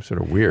 It seems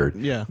sort of weird.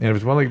 Yeah. And if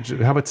it's one leg,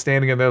 how about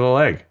standing on the other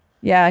leg?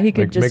 Yeah, he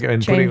could just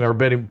and change.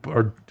 putting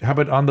or how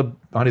about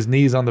on his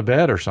knees on the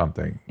bed or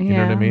something? You know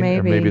what I Yeah, mean? Or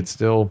maybe. maybe it's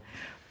still.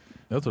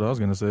 That's what I was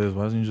gonna say. Is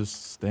why doesn't you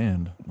just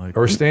stand? Like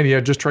Or stand. Yeah,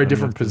 just try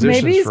different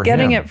positions. Maybe he's for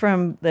getting him. it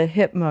from the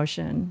hip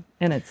motion,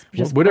 and it's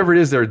just Whatever it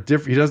is, they're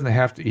different. He doesn't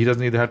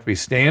either have to be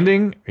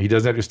standing. He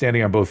doesn't have to be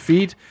standing on both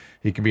feet.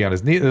 He can be on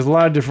his knee. There's a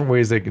lot of different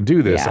ways they can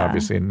do this, Yeah.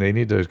 obviously, and they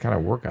need to kind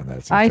of work on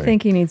that. I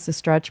think he needs to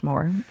stretch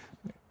more.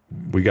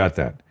 We got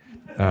that.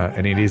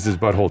 And he needs his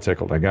butthole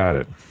tickled. I got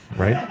it.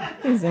 Right?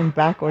 He's in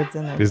backwards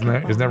in there. Isn't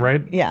that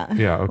right? Yeah.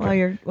 Yeah.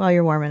 Okay. While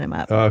you're warming him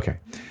up. Okay.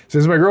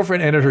 Since my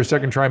girlfriend entered her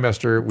second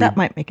trimester, That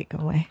might make it go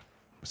away.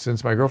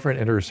 Since my girlfriend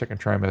entered her second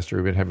trimester,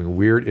 we've been having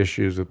weird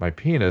issues with my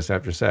penis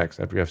after sex.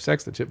 After we have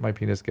sex, the tip of my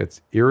penis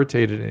gets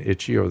irritated and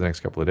itchy over the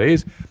next couple of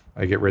days.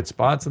 I get red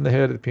spots on the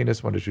head of the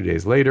penis 1 to 2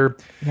 days later.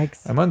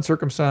 Yikes. I'm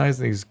uncircumcised,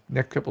 and these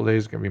next couple of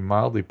days are going to be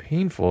mildly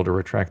painful to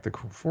retract the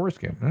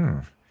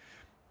foreskin.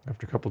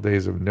 After a couple of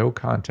days of no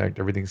contact,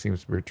 everything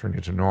seems to be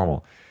returning to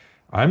normal.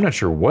 I'm not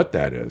sure what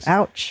that is.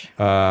 Ouch.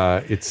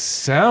 It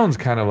sounds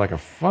kind of like a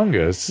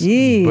fungus,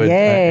 Yee, but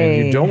and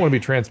you yay. don't want to be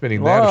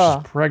transmitting that if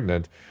Ugh. she's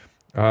pregnant.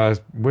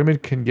 Women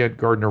can get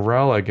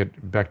Gardnerella,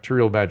 get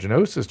bacterial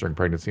vaginosis during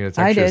pregnancy, and it's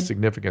I actually a did.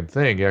 significant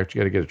thing. You actually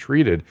got to get it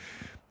treated.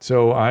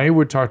 So I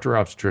would talk to her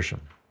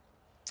obstetrician.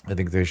 I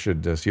think they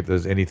should see if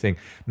there's anything,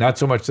 not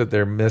so much that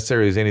there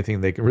necessarily is anything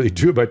they can really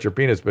do about your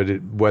penis,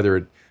 but whether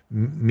it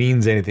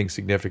means anything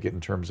significant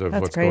in terms of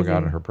That's what's going on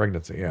crazy. in her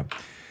pregnancy. Yeah.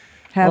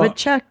 Have Well, it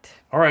checked.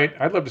 All right.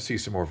 I'd love to see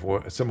some more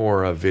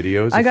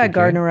videos. I if got you can.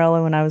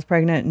 Gardnerella when I was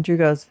pregnant, and Drew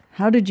goes,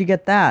 "How did you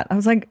get that?" I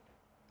was like,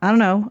 "I don't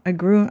know.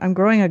 I'm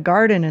growing a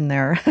garden in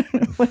there." I don't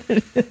know what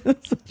it is.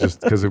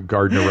 Just because of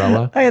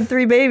Gardnerella? I had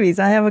 3 babies.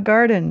 I have a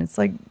garden. It's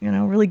like,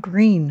 really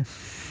green.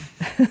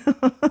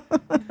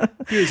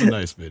 Here's a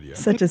nice video.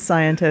 Such a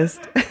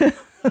scientist.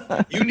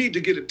 You need to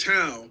get a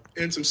towel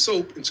and some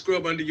soap and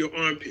scrub under your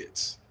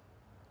armpits.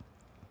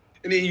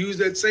 And then use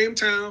that same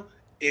towel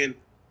and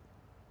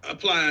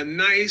apply a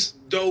nice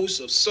dose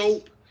of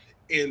soap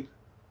and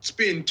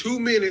spend 2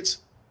 minutes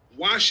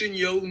washing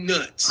your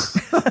nuts.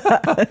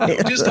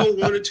 Don't just hold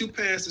 1 or 2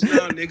 passes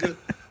now, nigga.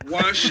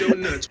 Wash your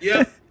nuts.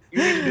 Yep. You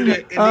need to do that.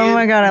 And Oh then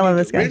my God, I you love need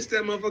this to guy. Rinse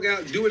that motherfucker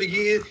out, do it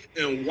again,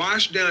 and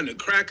wash down the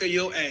crack of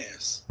your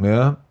ass.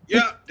 Yeah.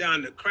 Yep,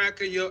 down the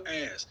crack of your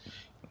ass.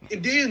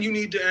 And then you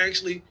need to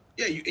actually,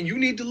 you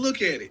need to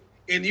look at it.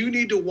 And you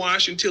need to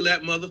wash until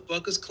that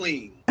motherfucker's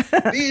clean.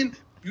 Then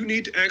you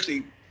need to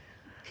actually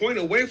point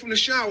away from the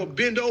shower,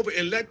 bend over,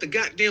 and let the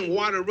goddamn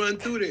water run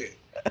through there.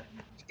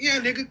 Yeah,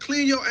 nigga,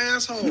 clean your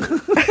asshole.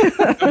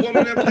 A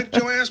woman that licked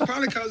your ass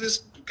probably because it's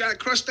got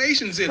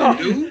crustaceans in it,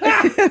 dude.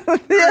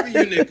 Where are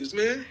you niggas,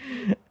 man?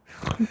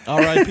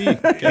 R.I.P.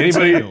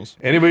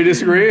 Anybody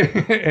disagree?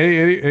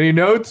 any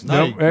notes?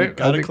 No, Nope. you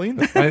gotta clean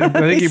them. I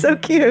think He's so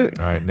cute.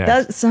 All right,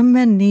 next. Some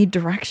men need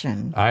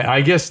direction.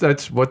 I guess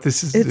that's what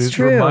this is, It's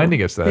true.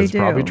 reminding us. That They it's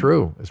probably do.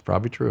 true. It's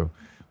probably true.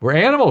 We're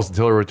animals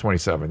until we're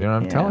 27. You know,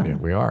 I'm Yeah. telling you,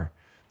 we are.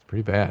 It's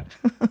pretty bad.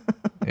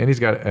 And he's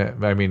got,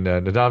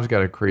 Nadav's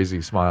got a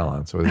crazy smile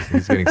on, so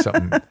he's getting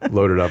something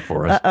loaded up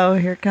for us. Uh-oh,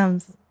 here it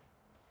comes.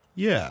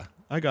 Yeah,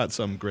 I got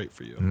something great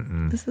for you.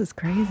 This is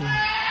crazy.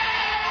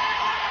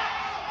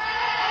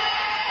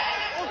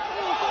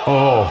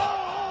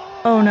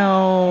 Oh. Oh,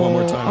 no. One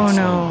more time. Oh,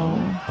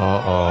 no.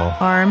 Uh-oh.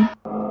 Arm.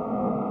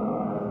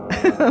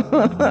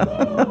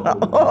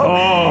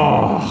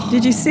 Oh.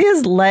 Did you see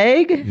his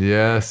leg?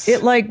 Yes.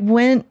 It like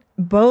went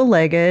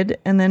bow-legged,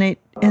 and then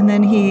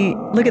he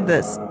look at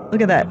this.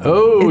 Look at that.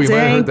 Oh, it's he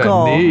might have hurt that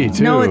ankle. knee,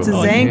 too. No, it's his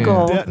Oh,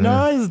 ankle. yeah.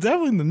 No, it's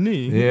definitely the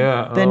knee.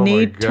 Yeah. The oh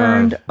knee my God.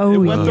 turned. Oh, It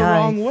went the yikes.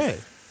 wrong way.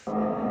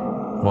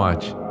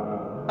 Watch.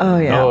 Oh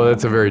yeah. Oh,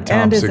 that's a very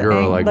Tom And his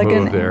Segura like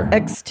move an there.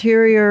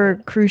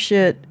 exterior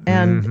cruciate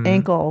and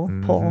ankle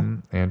pull.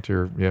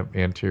 Anterior.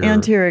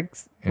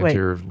 Wait.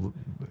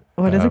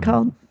 What is it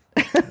called?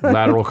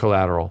 Lateral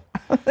collateral.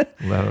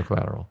 Lateral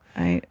collateral.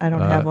 I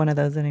don't have one of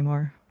those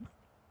anymore.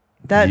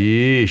 That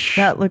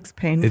looks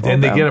painful.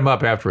 And they though. get him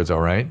up afterwards,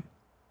 all right?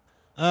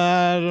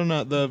 I don't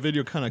know. The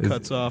video kind of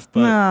cuts off,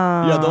 but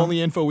No. yeah, the only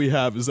info we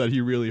have is that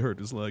he really hurt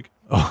his leg.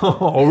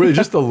 Oh, really?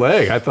 Just the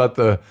leg? I thought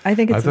the. I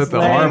think it's his the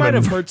leg. He arm. might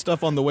have and- hurt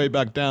stuff on the way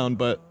back down,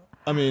 but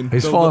I mean,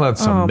 He's falling on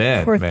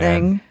cement, poor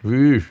man.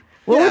 Oof.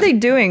 What were they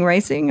doing?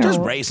 Racing? Or Just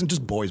what? racing,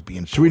 just boys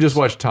being. Should we just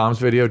watch Tom's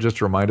video just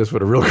to remind us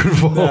what a real good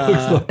fall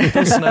looks like?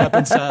 The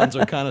snapping sounds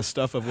are kind of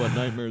stuff of what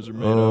nightmares are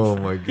made of. Oh,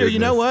 my Here, you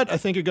know goodness. what? I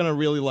think you're gonna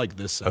really like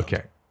this sound.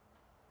 Okay.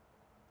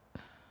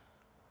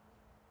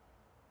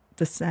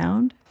 The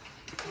sound?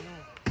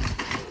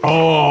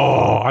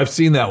 Oh, I've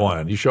seen that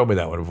one. You showed me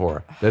that one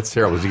before. That's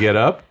terrible. Does he get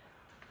up?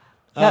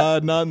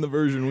 Not in the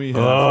version we have.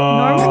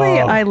 Normally,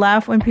 I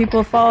laugh when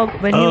people fall,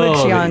 but he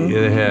looks young.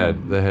 The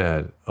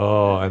head.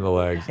 Oh, and the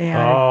legs.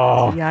 Yeah.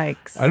 Oh,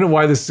 Yikes. I don't know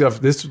why this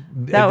stuff. was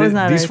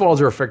not these a-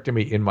 falls are affecting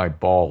me in my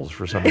balls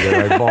for some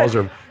reason. My balls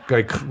are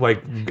like my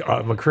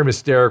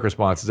hysteric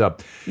response is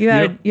up. You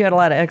had a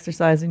lot of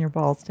exercise in your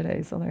balls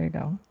today, so there you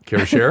go. Care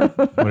to share?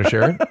 Want to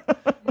share it?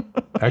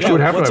 Actually, Yeah,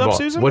 what happened what's to my up, balls?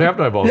 Susan? What happened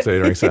to my balls today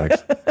during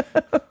sex?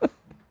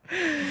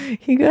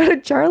 He got a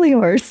Charlie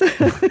horse. I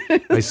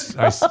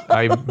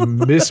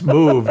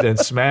mismoved and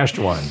smashed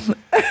one.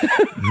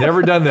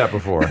 Never done that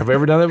before. Have I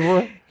ever done that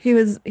before? He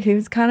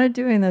was kind of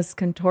doing this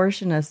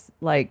contortionist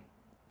like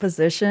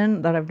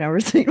position that I've never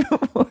seen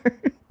before.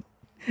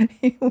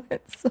 He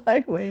went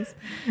sideways.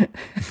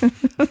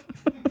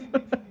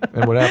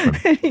 And what happened?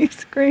 And he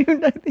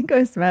screamed, I think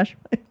I smashed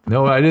my.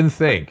 No, I didn't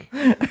think.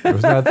 It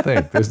was not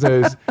think.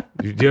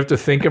 Do you have to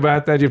think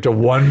about that? Do you have to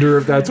wonder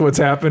if that's what's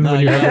happened when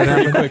you have that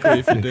happen? Quickly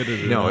if you did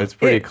it. Or No, not. it's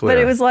pretty clear.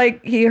 But it was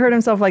like he hurt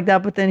himself like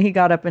that, but then he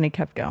got up and he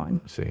kept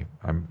going. See,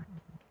 I'm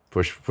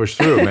push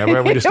through.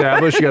 Remember we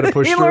established you got to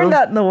push He through. learned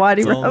that in the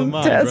Wadi It's all in the Rum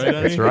mind, test. right?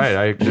 That's right.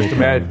 I just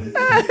imagine.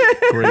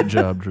 Great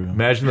job, Drew.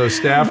 Imagine those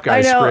staff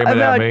I guys know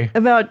screaming at me.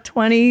 about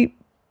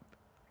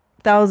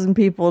 20,000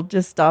 people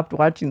just stopped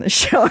watching the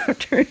show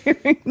after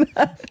hearing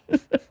that.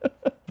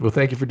 Well,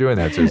 thank you for doing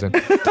that, Susan.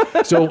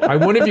 So I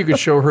wonder if you could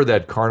show her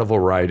that carnival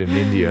ride in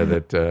India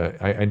that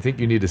I think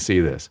you need to see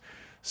this.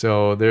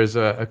 So there's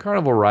a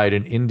carnival ride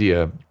in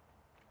India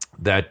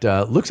that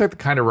looks like the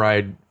kind of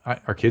ride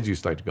our kids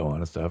used to like to go on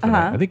and stuff. And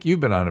I think you've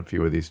been on a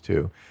few of these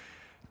too.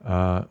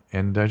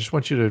 And I just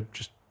want you to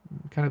just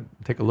kind of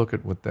take a look at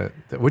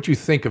what you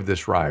think of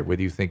this ride.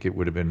 Whether you think it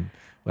would have been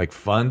like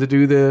fun to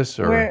do this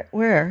or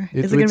Where?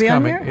 Is it going it's to be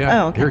on coming. here?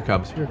 Yeah. Oh, okay. Here it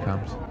comes.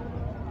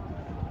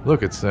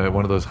 Look, it's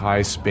one of those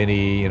high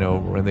spinny,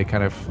 when they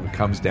kind of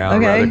comes down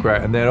Okay.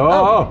 rather and then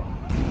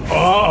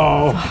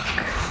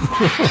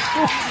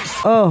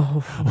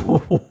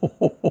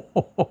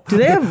Do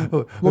they have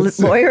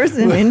lawyers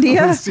in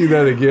India? Let's see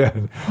that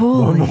again.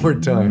 Holy one more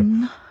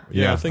time.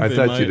 Yeah, I think they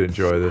thought might. you'd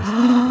enjoy this.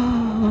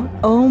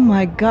 Oh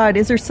my God!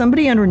 Is there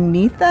somebody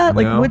underneath that?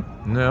 Like no,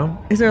 what?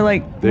 no. Is there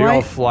like? They why?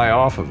 all fly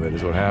off of it.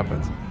 Is what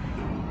happens.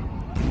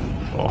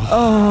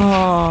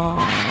 Oh.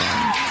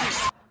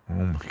 Oh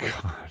my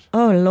God.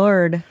 Oh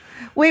Lord!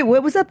 Wait,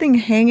 what was that thing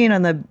hanging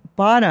on the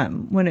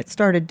bottom when it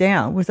started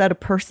down? Was that a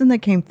person that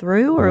came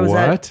through, or was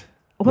that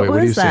Wait, what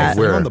was do you that? say?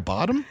 Where? On the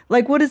bottom?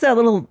 Like, what is that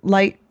little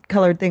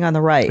light-colored thing on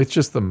the right? It's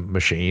just the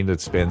machine that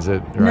spins it,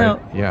 right?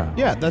 No. Yeah.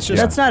 Yeah, that's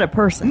just. That's not a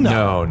person.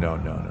 No.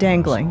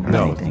 Dangling or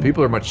No, anything.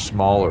 people are much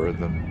smaller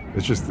than.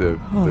 It's just the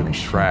Holy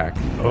shit. track.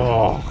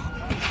 Oh.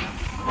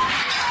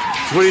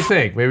 So what do you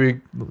think? Maybe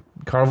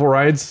carnival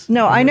rides?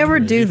 No, I never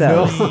do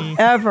those No.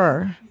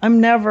 ever. I'm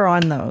never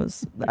on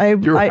those.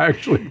 You're I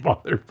actually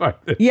bothered by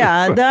this.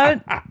 yeah,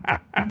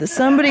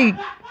 somebody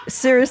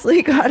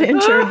seriously got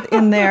injured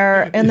in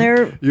there, and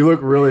they're. You look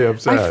really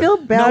upset. I feel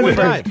bad. No one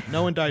for, died.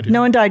 No one died here.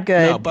 No one died.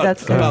 Good. No, but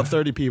That's good. about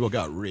 30 people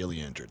got really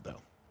injured,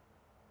 though.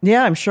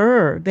 Yeah, I'm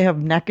sure they have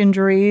neck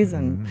injuries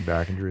and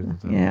back injuries and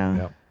stuff.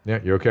 Yeah. Yeah,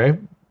 you okay?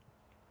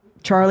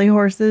 Charlie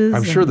horses.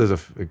 I'm sure there's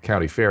a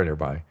county fair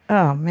nearby.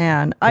 Oh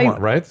man, Come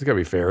on, right? There's got to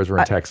be fairs. We're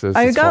in Texas.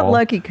 I It's got fall.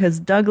 lucky because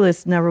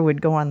Douglas never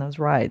would go on those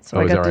rides, so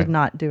Oh, I is got that to right?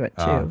 not do it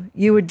too. Ah.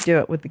 You would do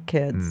it with the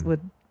kids, with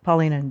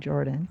Paulina and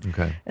Jordan.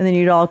 Okay. And then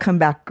you'd all come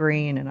back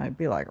green, and I'd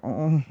be like,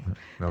 oh, No,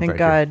 thank thank you.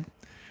 God.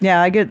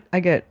 Yeah, I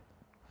get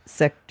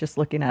sick just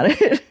looking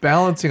at it.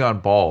 Balancing on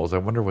balls. I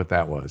wonder what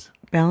that was.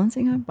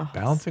 Balancing on balls.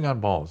 Balancing on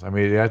balls. I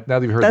mean, now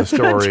that you've heard That's the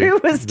what story, Drew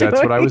was that's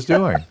what I doing. was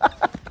doing.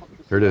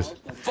 Here it is.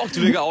 Fuck, du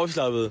ligger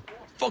afslappet.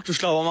 Fuck, du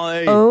slapper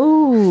meget af.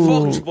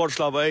 Oh. Fuck, du burde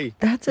slappe af.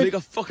 That's Du ligger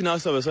fucking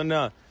afslappet sådan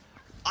der.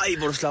 Ej,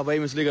 hvor du slapper af,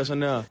 mens du ligger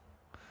sådan der.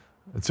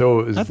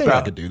 So is I think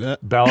I could do that.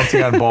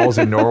 Balancing on balls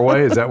in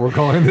Norway. Is that what we're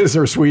calling this,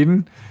 or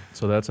Sweden?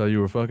 So that's how you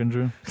were fucking,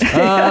 Drew?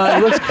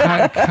 It looks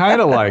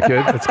kind of like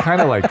it. It's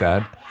kind of like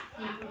that.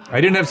 I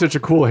didn't have such a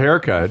cool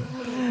haircut.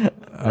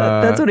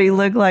 That's what he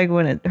looked like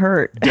when it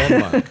hurt.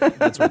 Denmark.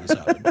 That's what was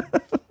happening.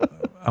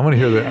 I want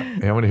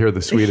to hear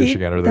the Swedish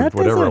again, or the, that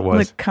whatever it doesn't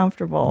was. Look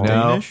comfortable. No.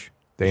 Danish?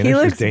 Danish? He Is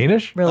looks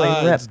Danish? really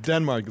It's ripped.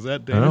 Denmark. Is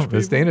that Danish? No,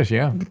 it's Danish.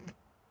 Yeah.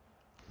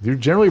 You're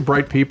generally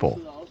bright people.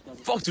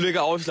 Fuck, du ligger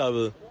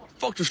afslappet.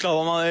 Fuck, du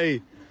slapper meget af.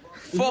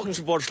 Fuck,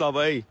 du burde slappe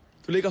af.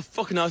 Du ligger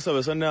fucking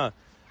afslappet sådan der.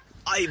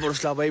 Ej, hvor du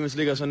slapper af, mens du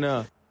ligger sådan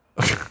der.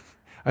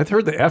 I've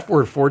heard the F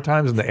word 4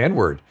 times and the N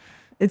word.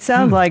 It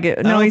sounds like it.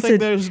 I No, don't he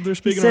think said they're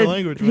speaking he said, our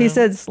language, He man.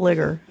 said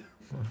sligger.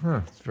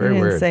 It's very he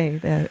didn't weird. say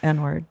the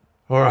N word.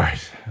 All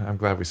right. I'm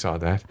glad we saw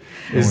that.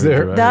 Is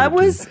there? That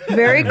was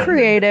very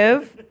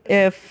creative.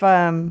 If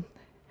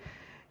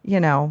you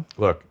know,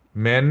 Look,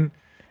 men.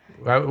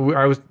 I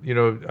was,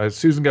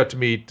 Susan got to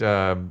meet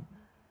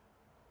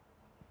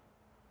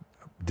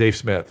Dave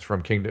Smith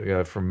from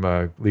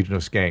Legion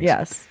of Skanks.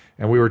 Yes.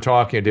 And we were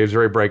talking. Dave's a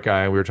very bright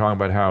guy. And we were talking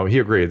about how he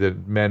agreed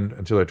that men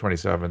until they're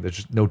 27, there's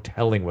just no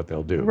telling what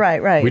they'll do.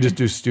 Right. We just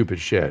do stupid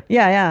shit.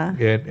 Yeah.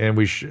 And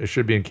we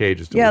should be in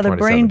cages. Till Yeah, we're the 27.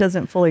 brain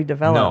doesn't fully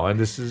develop. No, and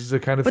this is the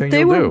kind of But thing they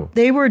you'll were do.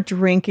 they were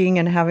drinking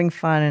and having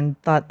fun and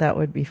thought that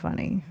would be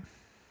funny.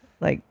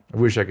 Like, I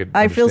wish I could.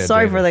 I feel understand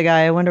sorry Dave. for the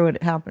guy. I wonder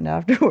what happened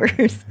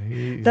afterwards.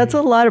 That's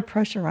a lot of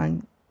pressure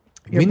on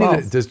your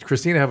balls. Does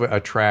Christina have a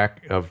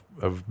track of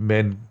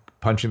men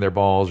punching their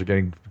balls or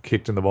getting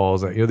kicked in the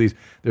balls?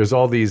 There's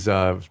all these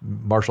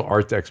martial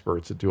arts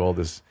experts that do all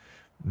this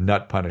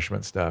nut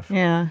punishment stuff.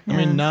 Yeah. I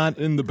mean, not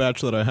in the batch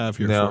that I have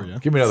here No, for you.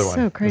 give me another one.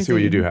 So Let's see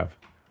what you do have.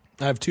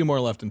 I have 2 more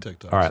left in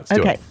TikTok. All right, let's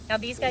do it. Now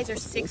these guys are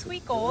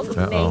 6-week-old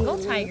Uh-oh. Bengal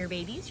tiger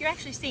babies. You're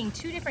actually seeing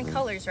 2 different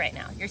colors right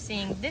now. You're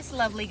seeing this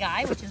lovely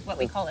guy, which is what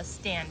we call a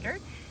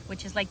standard,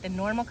 which is like the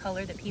normal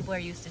color that people are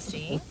used to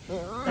seeing,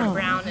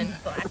 brown and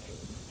black.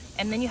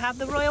 And then you have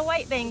the royal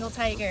white Bengal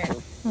tiger,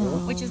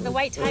 which is the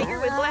white tiger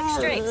with black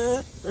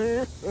stripes.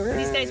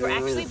 These guys were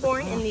actually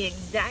born in the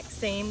exact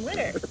same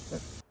litter.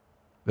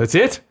 That's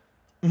it?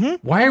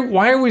 Mm-hmm.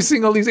 Why are we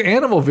seeing all these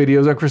animal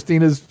videos on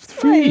Christina's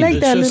feed? like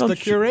It's that just little the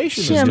curation.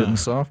 She's chimp. getting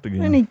soft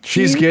again. Isn't he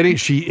cute?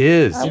 She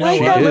is. I like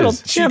she that little is.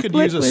 She chimp could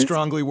use a liquids.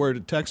 strongly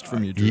worded text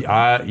from you, Drew.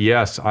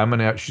 Yes, she's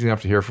gonna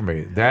have to hear from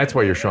me. That's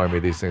why you're showing me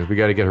these things. We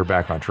got to get her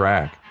back on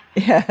track.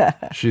 Yeah.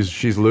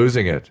 She's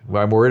losing it.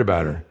 Well, I'm worried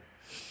about her.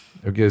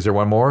 Okay, is there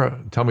one more?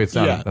 Tell me it's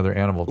not Yeah. another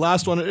animal.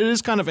 Last one. It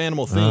is kind of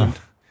animal themed.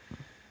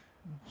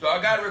 So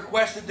I got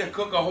requested to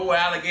cook a whole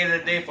alligator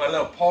today for a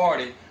little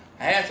party.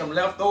 I had some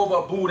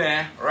leftover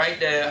boudin right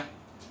there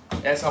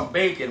and some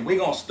bacon. We're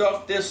going to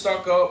stuff this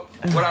sucker up.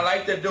 What I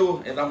like to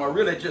do is I'm going to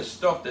really just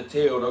stuff the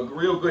tail, the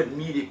real good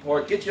meaty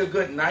part. Get you a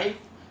good knife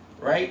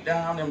right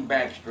down them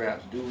back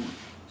straps, dude.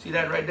 See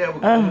that right there? We're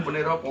going to open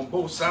it up on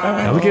both sides.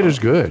 Alligator's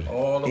good.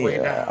 All the way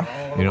down.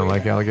 All You don't the way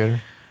like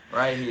alligator?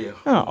 right here.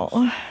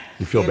 Oh,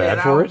 You feel Get bad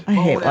it for out. it? I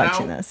hate Hold it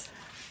watching out. this.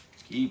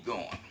 Keep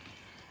going.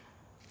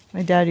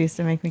 My dad used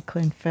to make me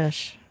clean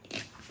fish.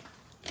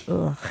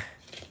 Ugh.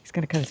 He's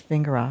gonna cut his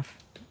finger off.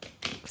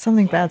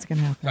 Something bad's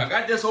gonna happen. So I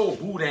got this old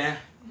boudin.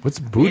 What's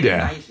Get it boudin?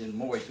 nice and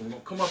moist. And we'll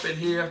come up in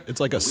here.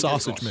 It's like a and we just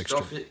sausage gonna mixture.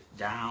 Stuff it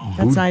down.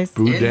 That's nice.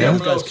 In them Boudin?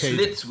 little That's Cajun.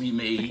 slits we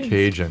made.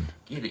 Cajun.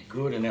 Get it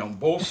good in there on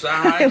both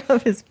I sides.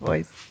 love his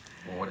voice.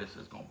 Boy, this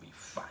is gonna be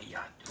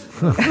fire, dude.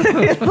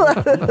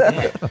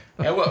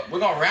 And what? We're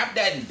gonna wrap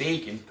that in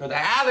bacon because the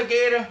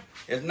alligator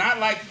is not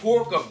like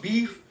pork or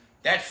beef.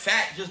 That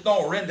fat just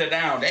don't render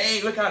down. They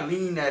ain't look how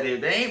lean that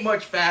is. There ain't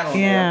much fat on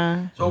Yeah.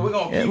 there. So we're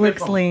gonna It keep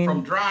looks it lean.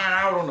 from drying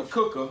out on the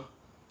cooker.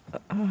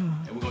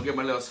 And we're gonna give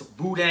them a little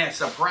boudin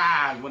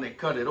surprise when they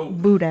cut it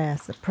open. Buddha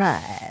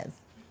surprise.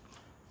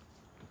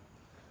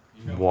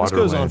 This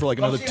goes on for like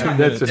another 2 That's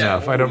minutes.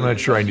 enough. I'm not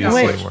sure I need this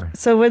Wait. anymore.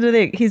 So what do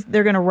they?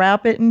 They're gonna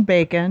wrap it in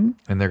bacon.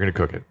 And they're going to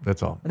cook it.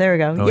 That's all. There we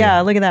go. Oh,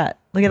 yeah, look at that.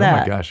 Look at Oh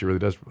that. my gosh, it really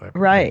does.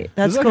 Right.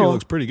 That's This actually cool.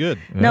 looks pretty good.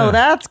 No, Yeah.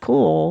 that's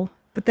cool.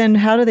 But then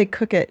how do they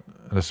cook it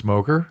And a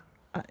smoker?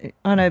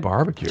 on a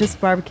Barbecue. Just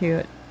barbecue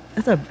it.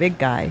 That's a big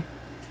guy.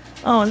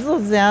 Oh, it's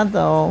so sad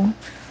though.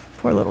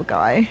 Poor little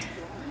guy.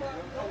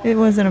 It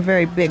wasn't a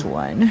very big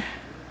one.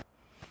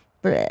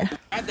 Bleh.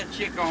 I had the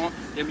chick on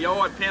them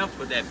yard pimps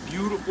with that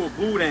beautiful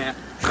boudin,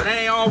 but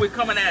they ain't always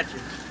coming at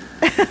you.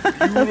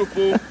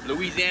 Beautiful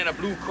Louisiana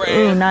blue crab.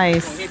 Oh,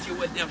 nice. Gonna hit you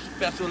with them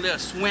special little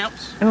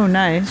swimps. Oh,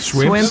 nice.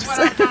 Swimps? Look what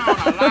I found.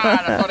 I lied.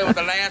 I thought it was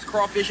the last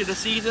crawfish of the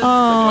season. Look what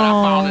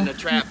I found in the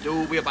trap,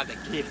 dude. We're about to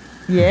get it.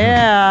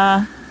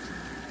 Yeah.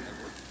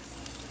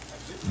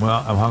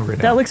 Well, I'm hungry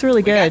now. That looks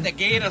really good. Got the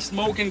gator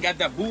smoking, got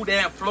the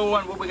boudin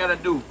flowing. What we gotta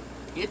do?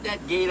 Get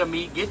that gator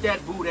meat, get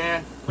that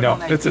boudin. No,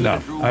 that's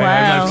enough.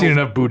 I've seen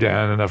enough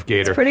boudin, enough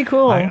gator. It's pretty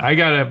cool. I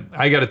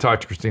gotta talk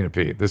to Christina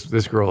P.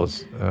 This girl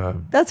is.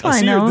 That's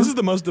fine. No. This is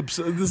the most. This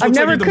I've looks never like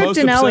you're the cooked most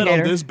an upset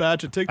alligator. on this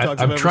batch of TikToks. I'm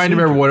I've ever trying to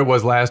seen. remember what it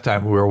was last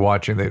time we were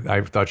watching.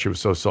 I thought she was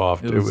so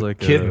soft. It was like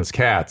kittens,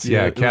 cats.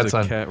 Yeah, it cats was a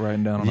on cat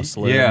riding down on a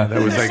sled. Yeah,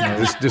 that was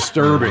like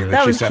disturbing that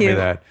That she was sent me cute.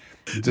 that.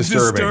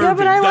 Disturbing. Yeah,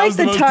 but I That like was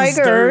the the most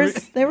tigers.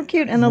 disturbing. They were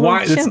cute, and the Why?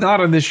 little It's chimp.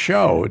 not on this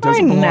show. It I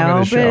doesn't belong know, on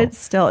this but show. it's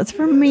still, it's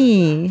for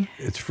me.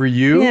 It's for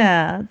you.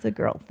 Yeah, it's a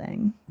girl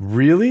thing.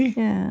 Really?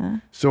 Yeah.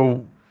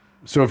 So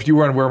if you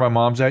were on Where My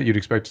Mom's At, you'd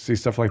expect to see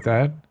stuff like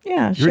that?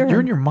 Yeah, sure.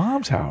 You're in your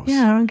mom's house.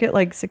 Yeah, I don't get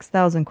like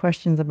 6,000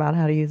 questions about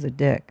how to use a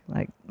dick.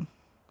 Like,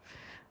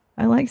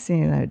 I like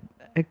seeing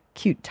a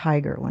cute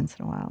tiger once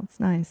in a while. It's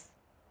nice.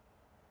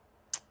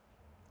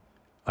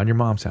 On your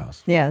mom's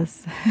house.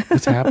 Yes.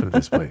 What's happened to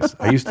this place?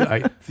 I used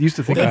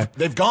to think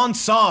They've gone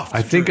soft.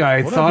 I think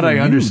I What thought happened I to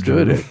you,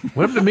 understood Drew? it.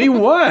 What happened to me?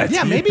 What?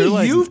 Yeah, maybe You're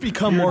like- you've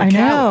become more I know.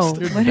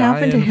 calloused. What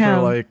happened to Dying him?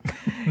 For like,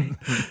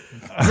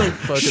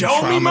 fucking Show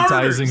me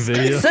traumatizing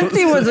video. Since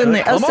he was in the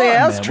Come on,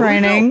 SAS man.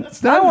 training,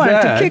 It's I not wanted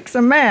that. to kick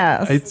some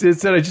ass.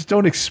 It's that I just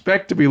don't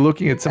expect to be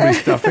looking at somebody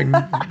stuffing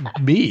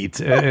meat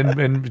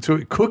and so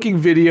cooking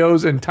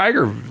videos and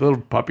tiger little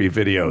puppy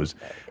videos.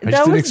 I That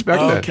just didn't was-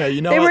 expect that. Okay,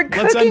 you know They were what?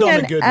 Let's end cooking on a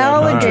an good note.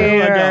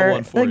 alligator. I got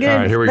one for you. All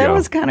right, here we that go.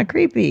 was kind of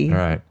creepy. All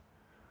right.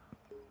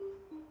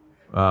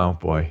 Oh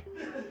boy.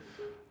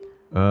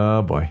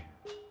 Oh boy.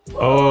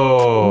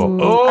 Oh.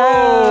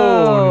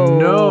 Oh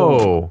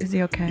no. Is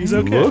he okay? He's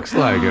okay. Looks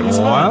like it. He's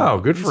fine. Wow,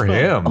 good for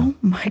him. Oh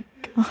my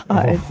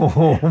god.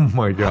 Oh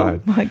my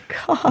god. Oh my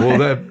god. Well,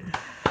 that.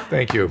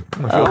 Thank you. I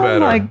feel oh better.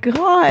 my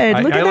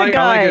god. Look at that I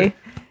guy. like it.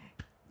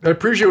 I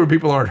appreciate when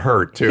people aren't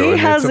hurt too. I He mean,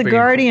 has a something-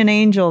 guardian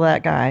angel,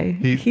 that guy.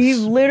 He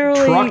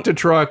literally truck to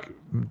truck,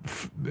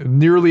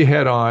 nearly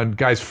head on.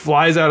 Guys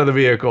flies out of the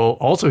vehicle,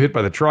 also hit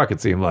by the truck. It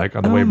seemed like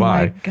on the way Oh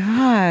my by.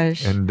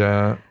 gosh. And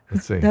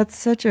let's see. That's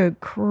such a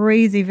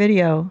crazy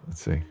video.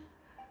 Let's see.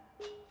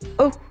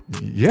 Oh.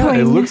 Yeah,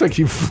 it Boing. looks like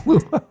he flew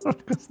out.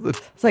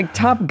 It's like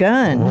Top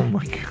Gun. Oh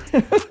my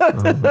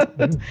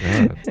god.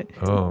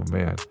 Oh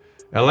man.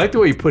 I like the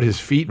way he put his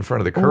feet in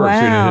front of the curb so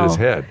he didn't hit his Wow.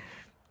 head.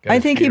 Got I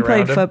his think feet he played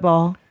around him.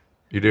 football.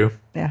 You do?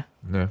 Yeah.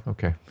 No.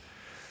 Okay.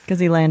 Because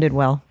he landed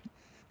well.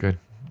 Good.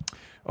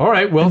 All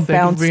right. Well, And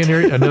thank you for being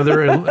here.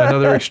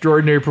 Another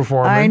extraordinary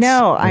performance. I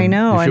know. And You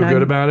You feel and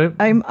good about it?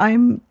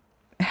 I'm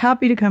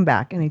happy to come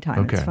back anytime.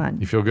 Okay. It's fun.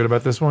 You feel good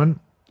about this one?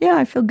 Yeah,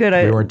 I feel good.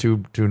 We weren't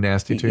too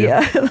nasty to you?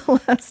 Yeah,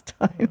 the last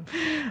time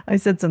I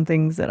said some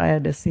things that I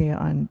had to see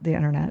on the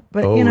internet.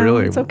 But, Oh, you know,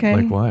 really? it's okay.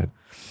 Like what?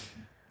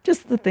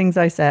 Just the things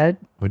I said.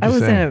 What'd I you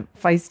was say? in a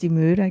feisty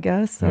mood, I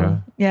guess.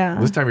 So, yeah.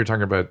 This time you're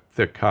talking about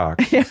thick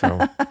cocks.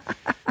 So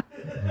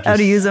How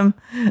to use them.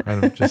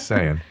 I'm just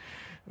saying.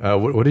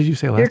 What did you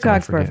say last Your time? I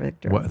cock's forget.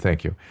 perfect, What,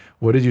 thank you.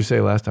 What did you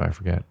say last time? I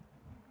forget.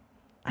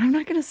 I'm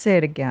not going to say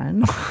it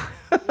again.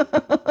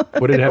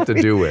 What did it have to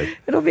do with?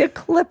 It'll be a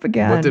clip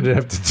again. What did it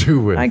have to do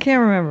with? I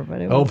can't remember,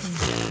 but it Oh,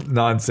 was.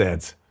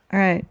 nonsense. All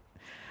right.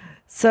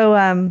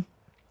 So,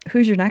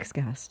 who's your next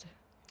guest?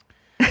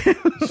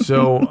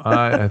 So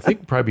I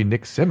think probably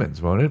Nick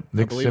Simmons, won't it?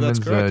 Nick believe that's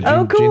Simmons, correct. Gene,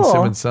 Oh, Gene cool.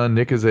 Simmons' son.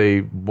 Nick is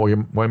a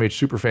YMH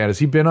super fan. Has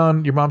he been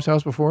on your mom's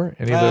house before?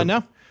 Any of the?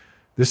 No.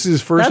 This is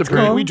his first That's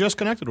appearance. cool. We just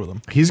connected with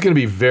him. He's going to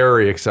be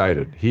very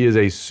excited. He is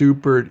a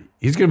super.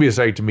 He's going to be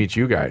excited to meet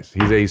you guys.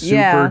 He's a super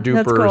Yeah, that's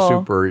duper cool.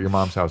 super your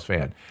mom's house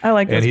fan. I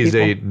like and those he's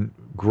people. a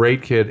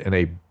great kid and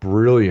a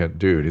brilliant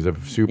dude. He's a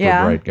super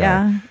Yeah, bright guy.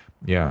 yeah.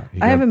 Yeah. He I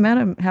got- haven't met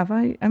him, have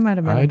I? I might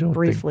have met I him don't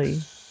briefly.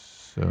 think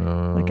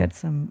so. Like at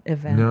some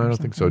event. No, I or don't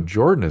think so. something.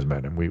 Jordan has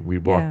met him. We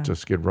walked Yeah. to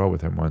Skid Row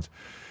with him once.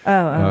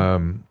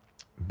 Oh.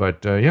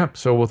 But yeah,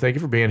 so well, thank you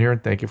for being here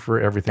and thank you for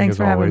everything Thanks as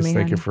for having always. me,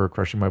 Thank you honey. for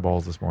crushing my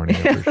balls this morning. I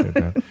appreciate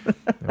that.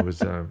 That was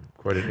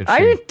quite an interesting. I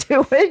didn't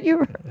do it. You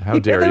were. How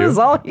dare It you? was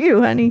all you,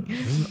 honey.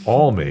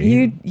 All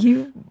me.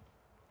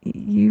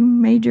 You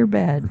made your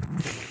bed.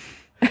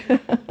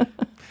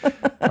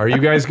 Are you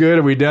guys good?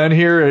 Are we done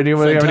here?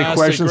 Anybody have any Fantastic.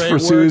 questions Great for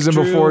work, Susan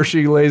Drew. before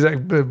she lays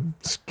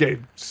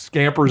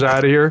scampers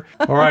out of here?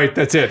 All right,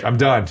 that's it. I'm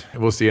done.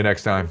 We'll see you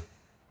next time.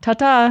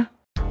 Ta-ta.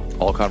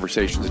 All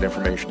conversations and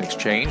information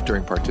exchanged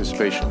during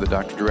participation of the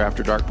Dr. Drew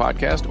After Dark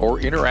podcast or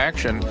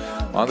interaction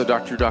on the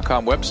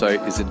drdrew.com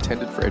website is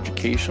intended for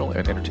educational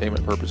and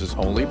entertainment purposes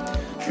only.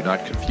 Do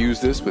not confuse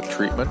this with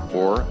treatment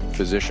or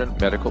physician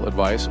medical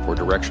advice or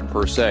direction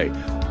per se.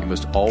 You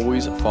must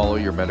always follow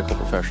your medical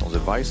professional's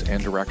advice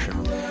and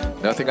direction.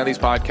 Nothing on these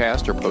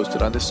podcasts or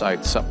posted on this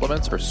site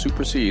supplements or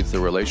supersedes the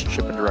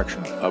relationship and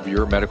direction of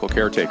your medical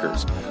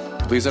caretakers.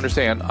 Please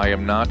understand, I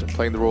am not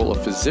playing the role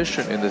of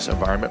physician in this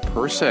environment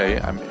per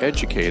se. I'm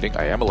educating.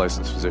 I am a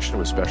licensed physician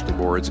with specialty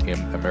boards in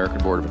American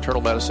Board of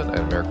Internal Medicine and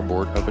American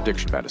Board of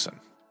Addiction Medicine.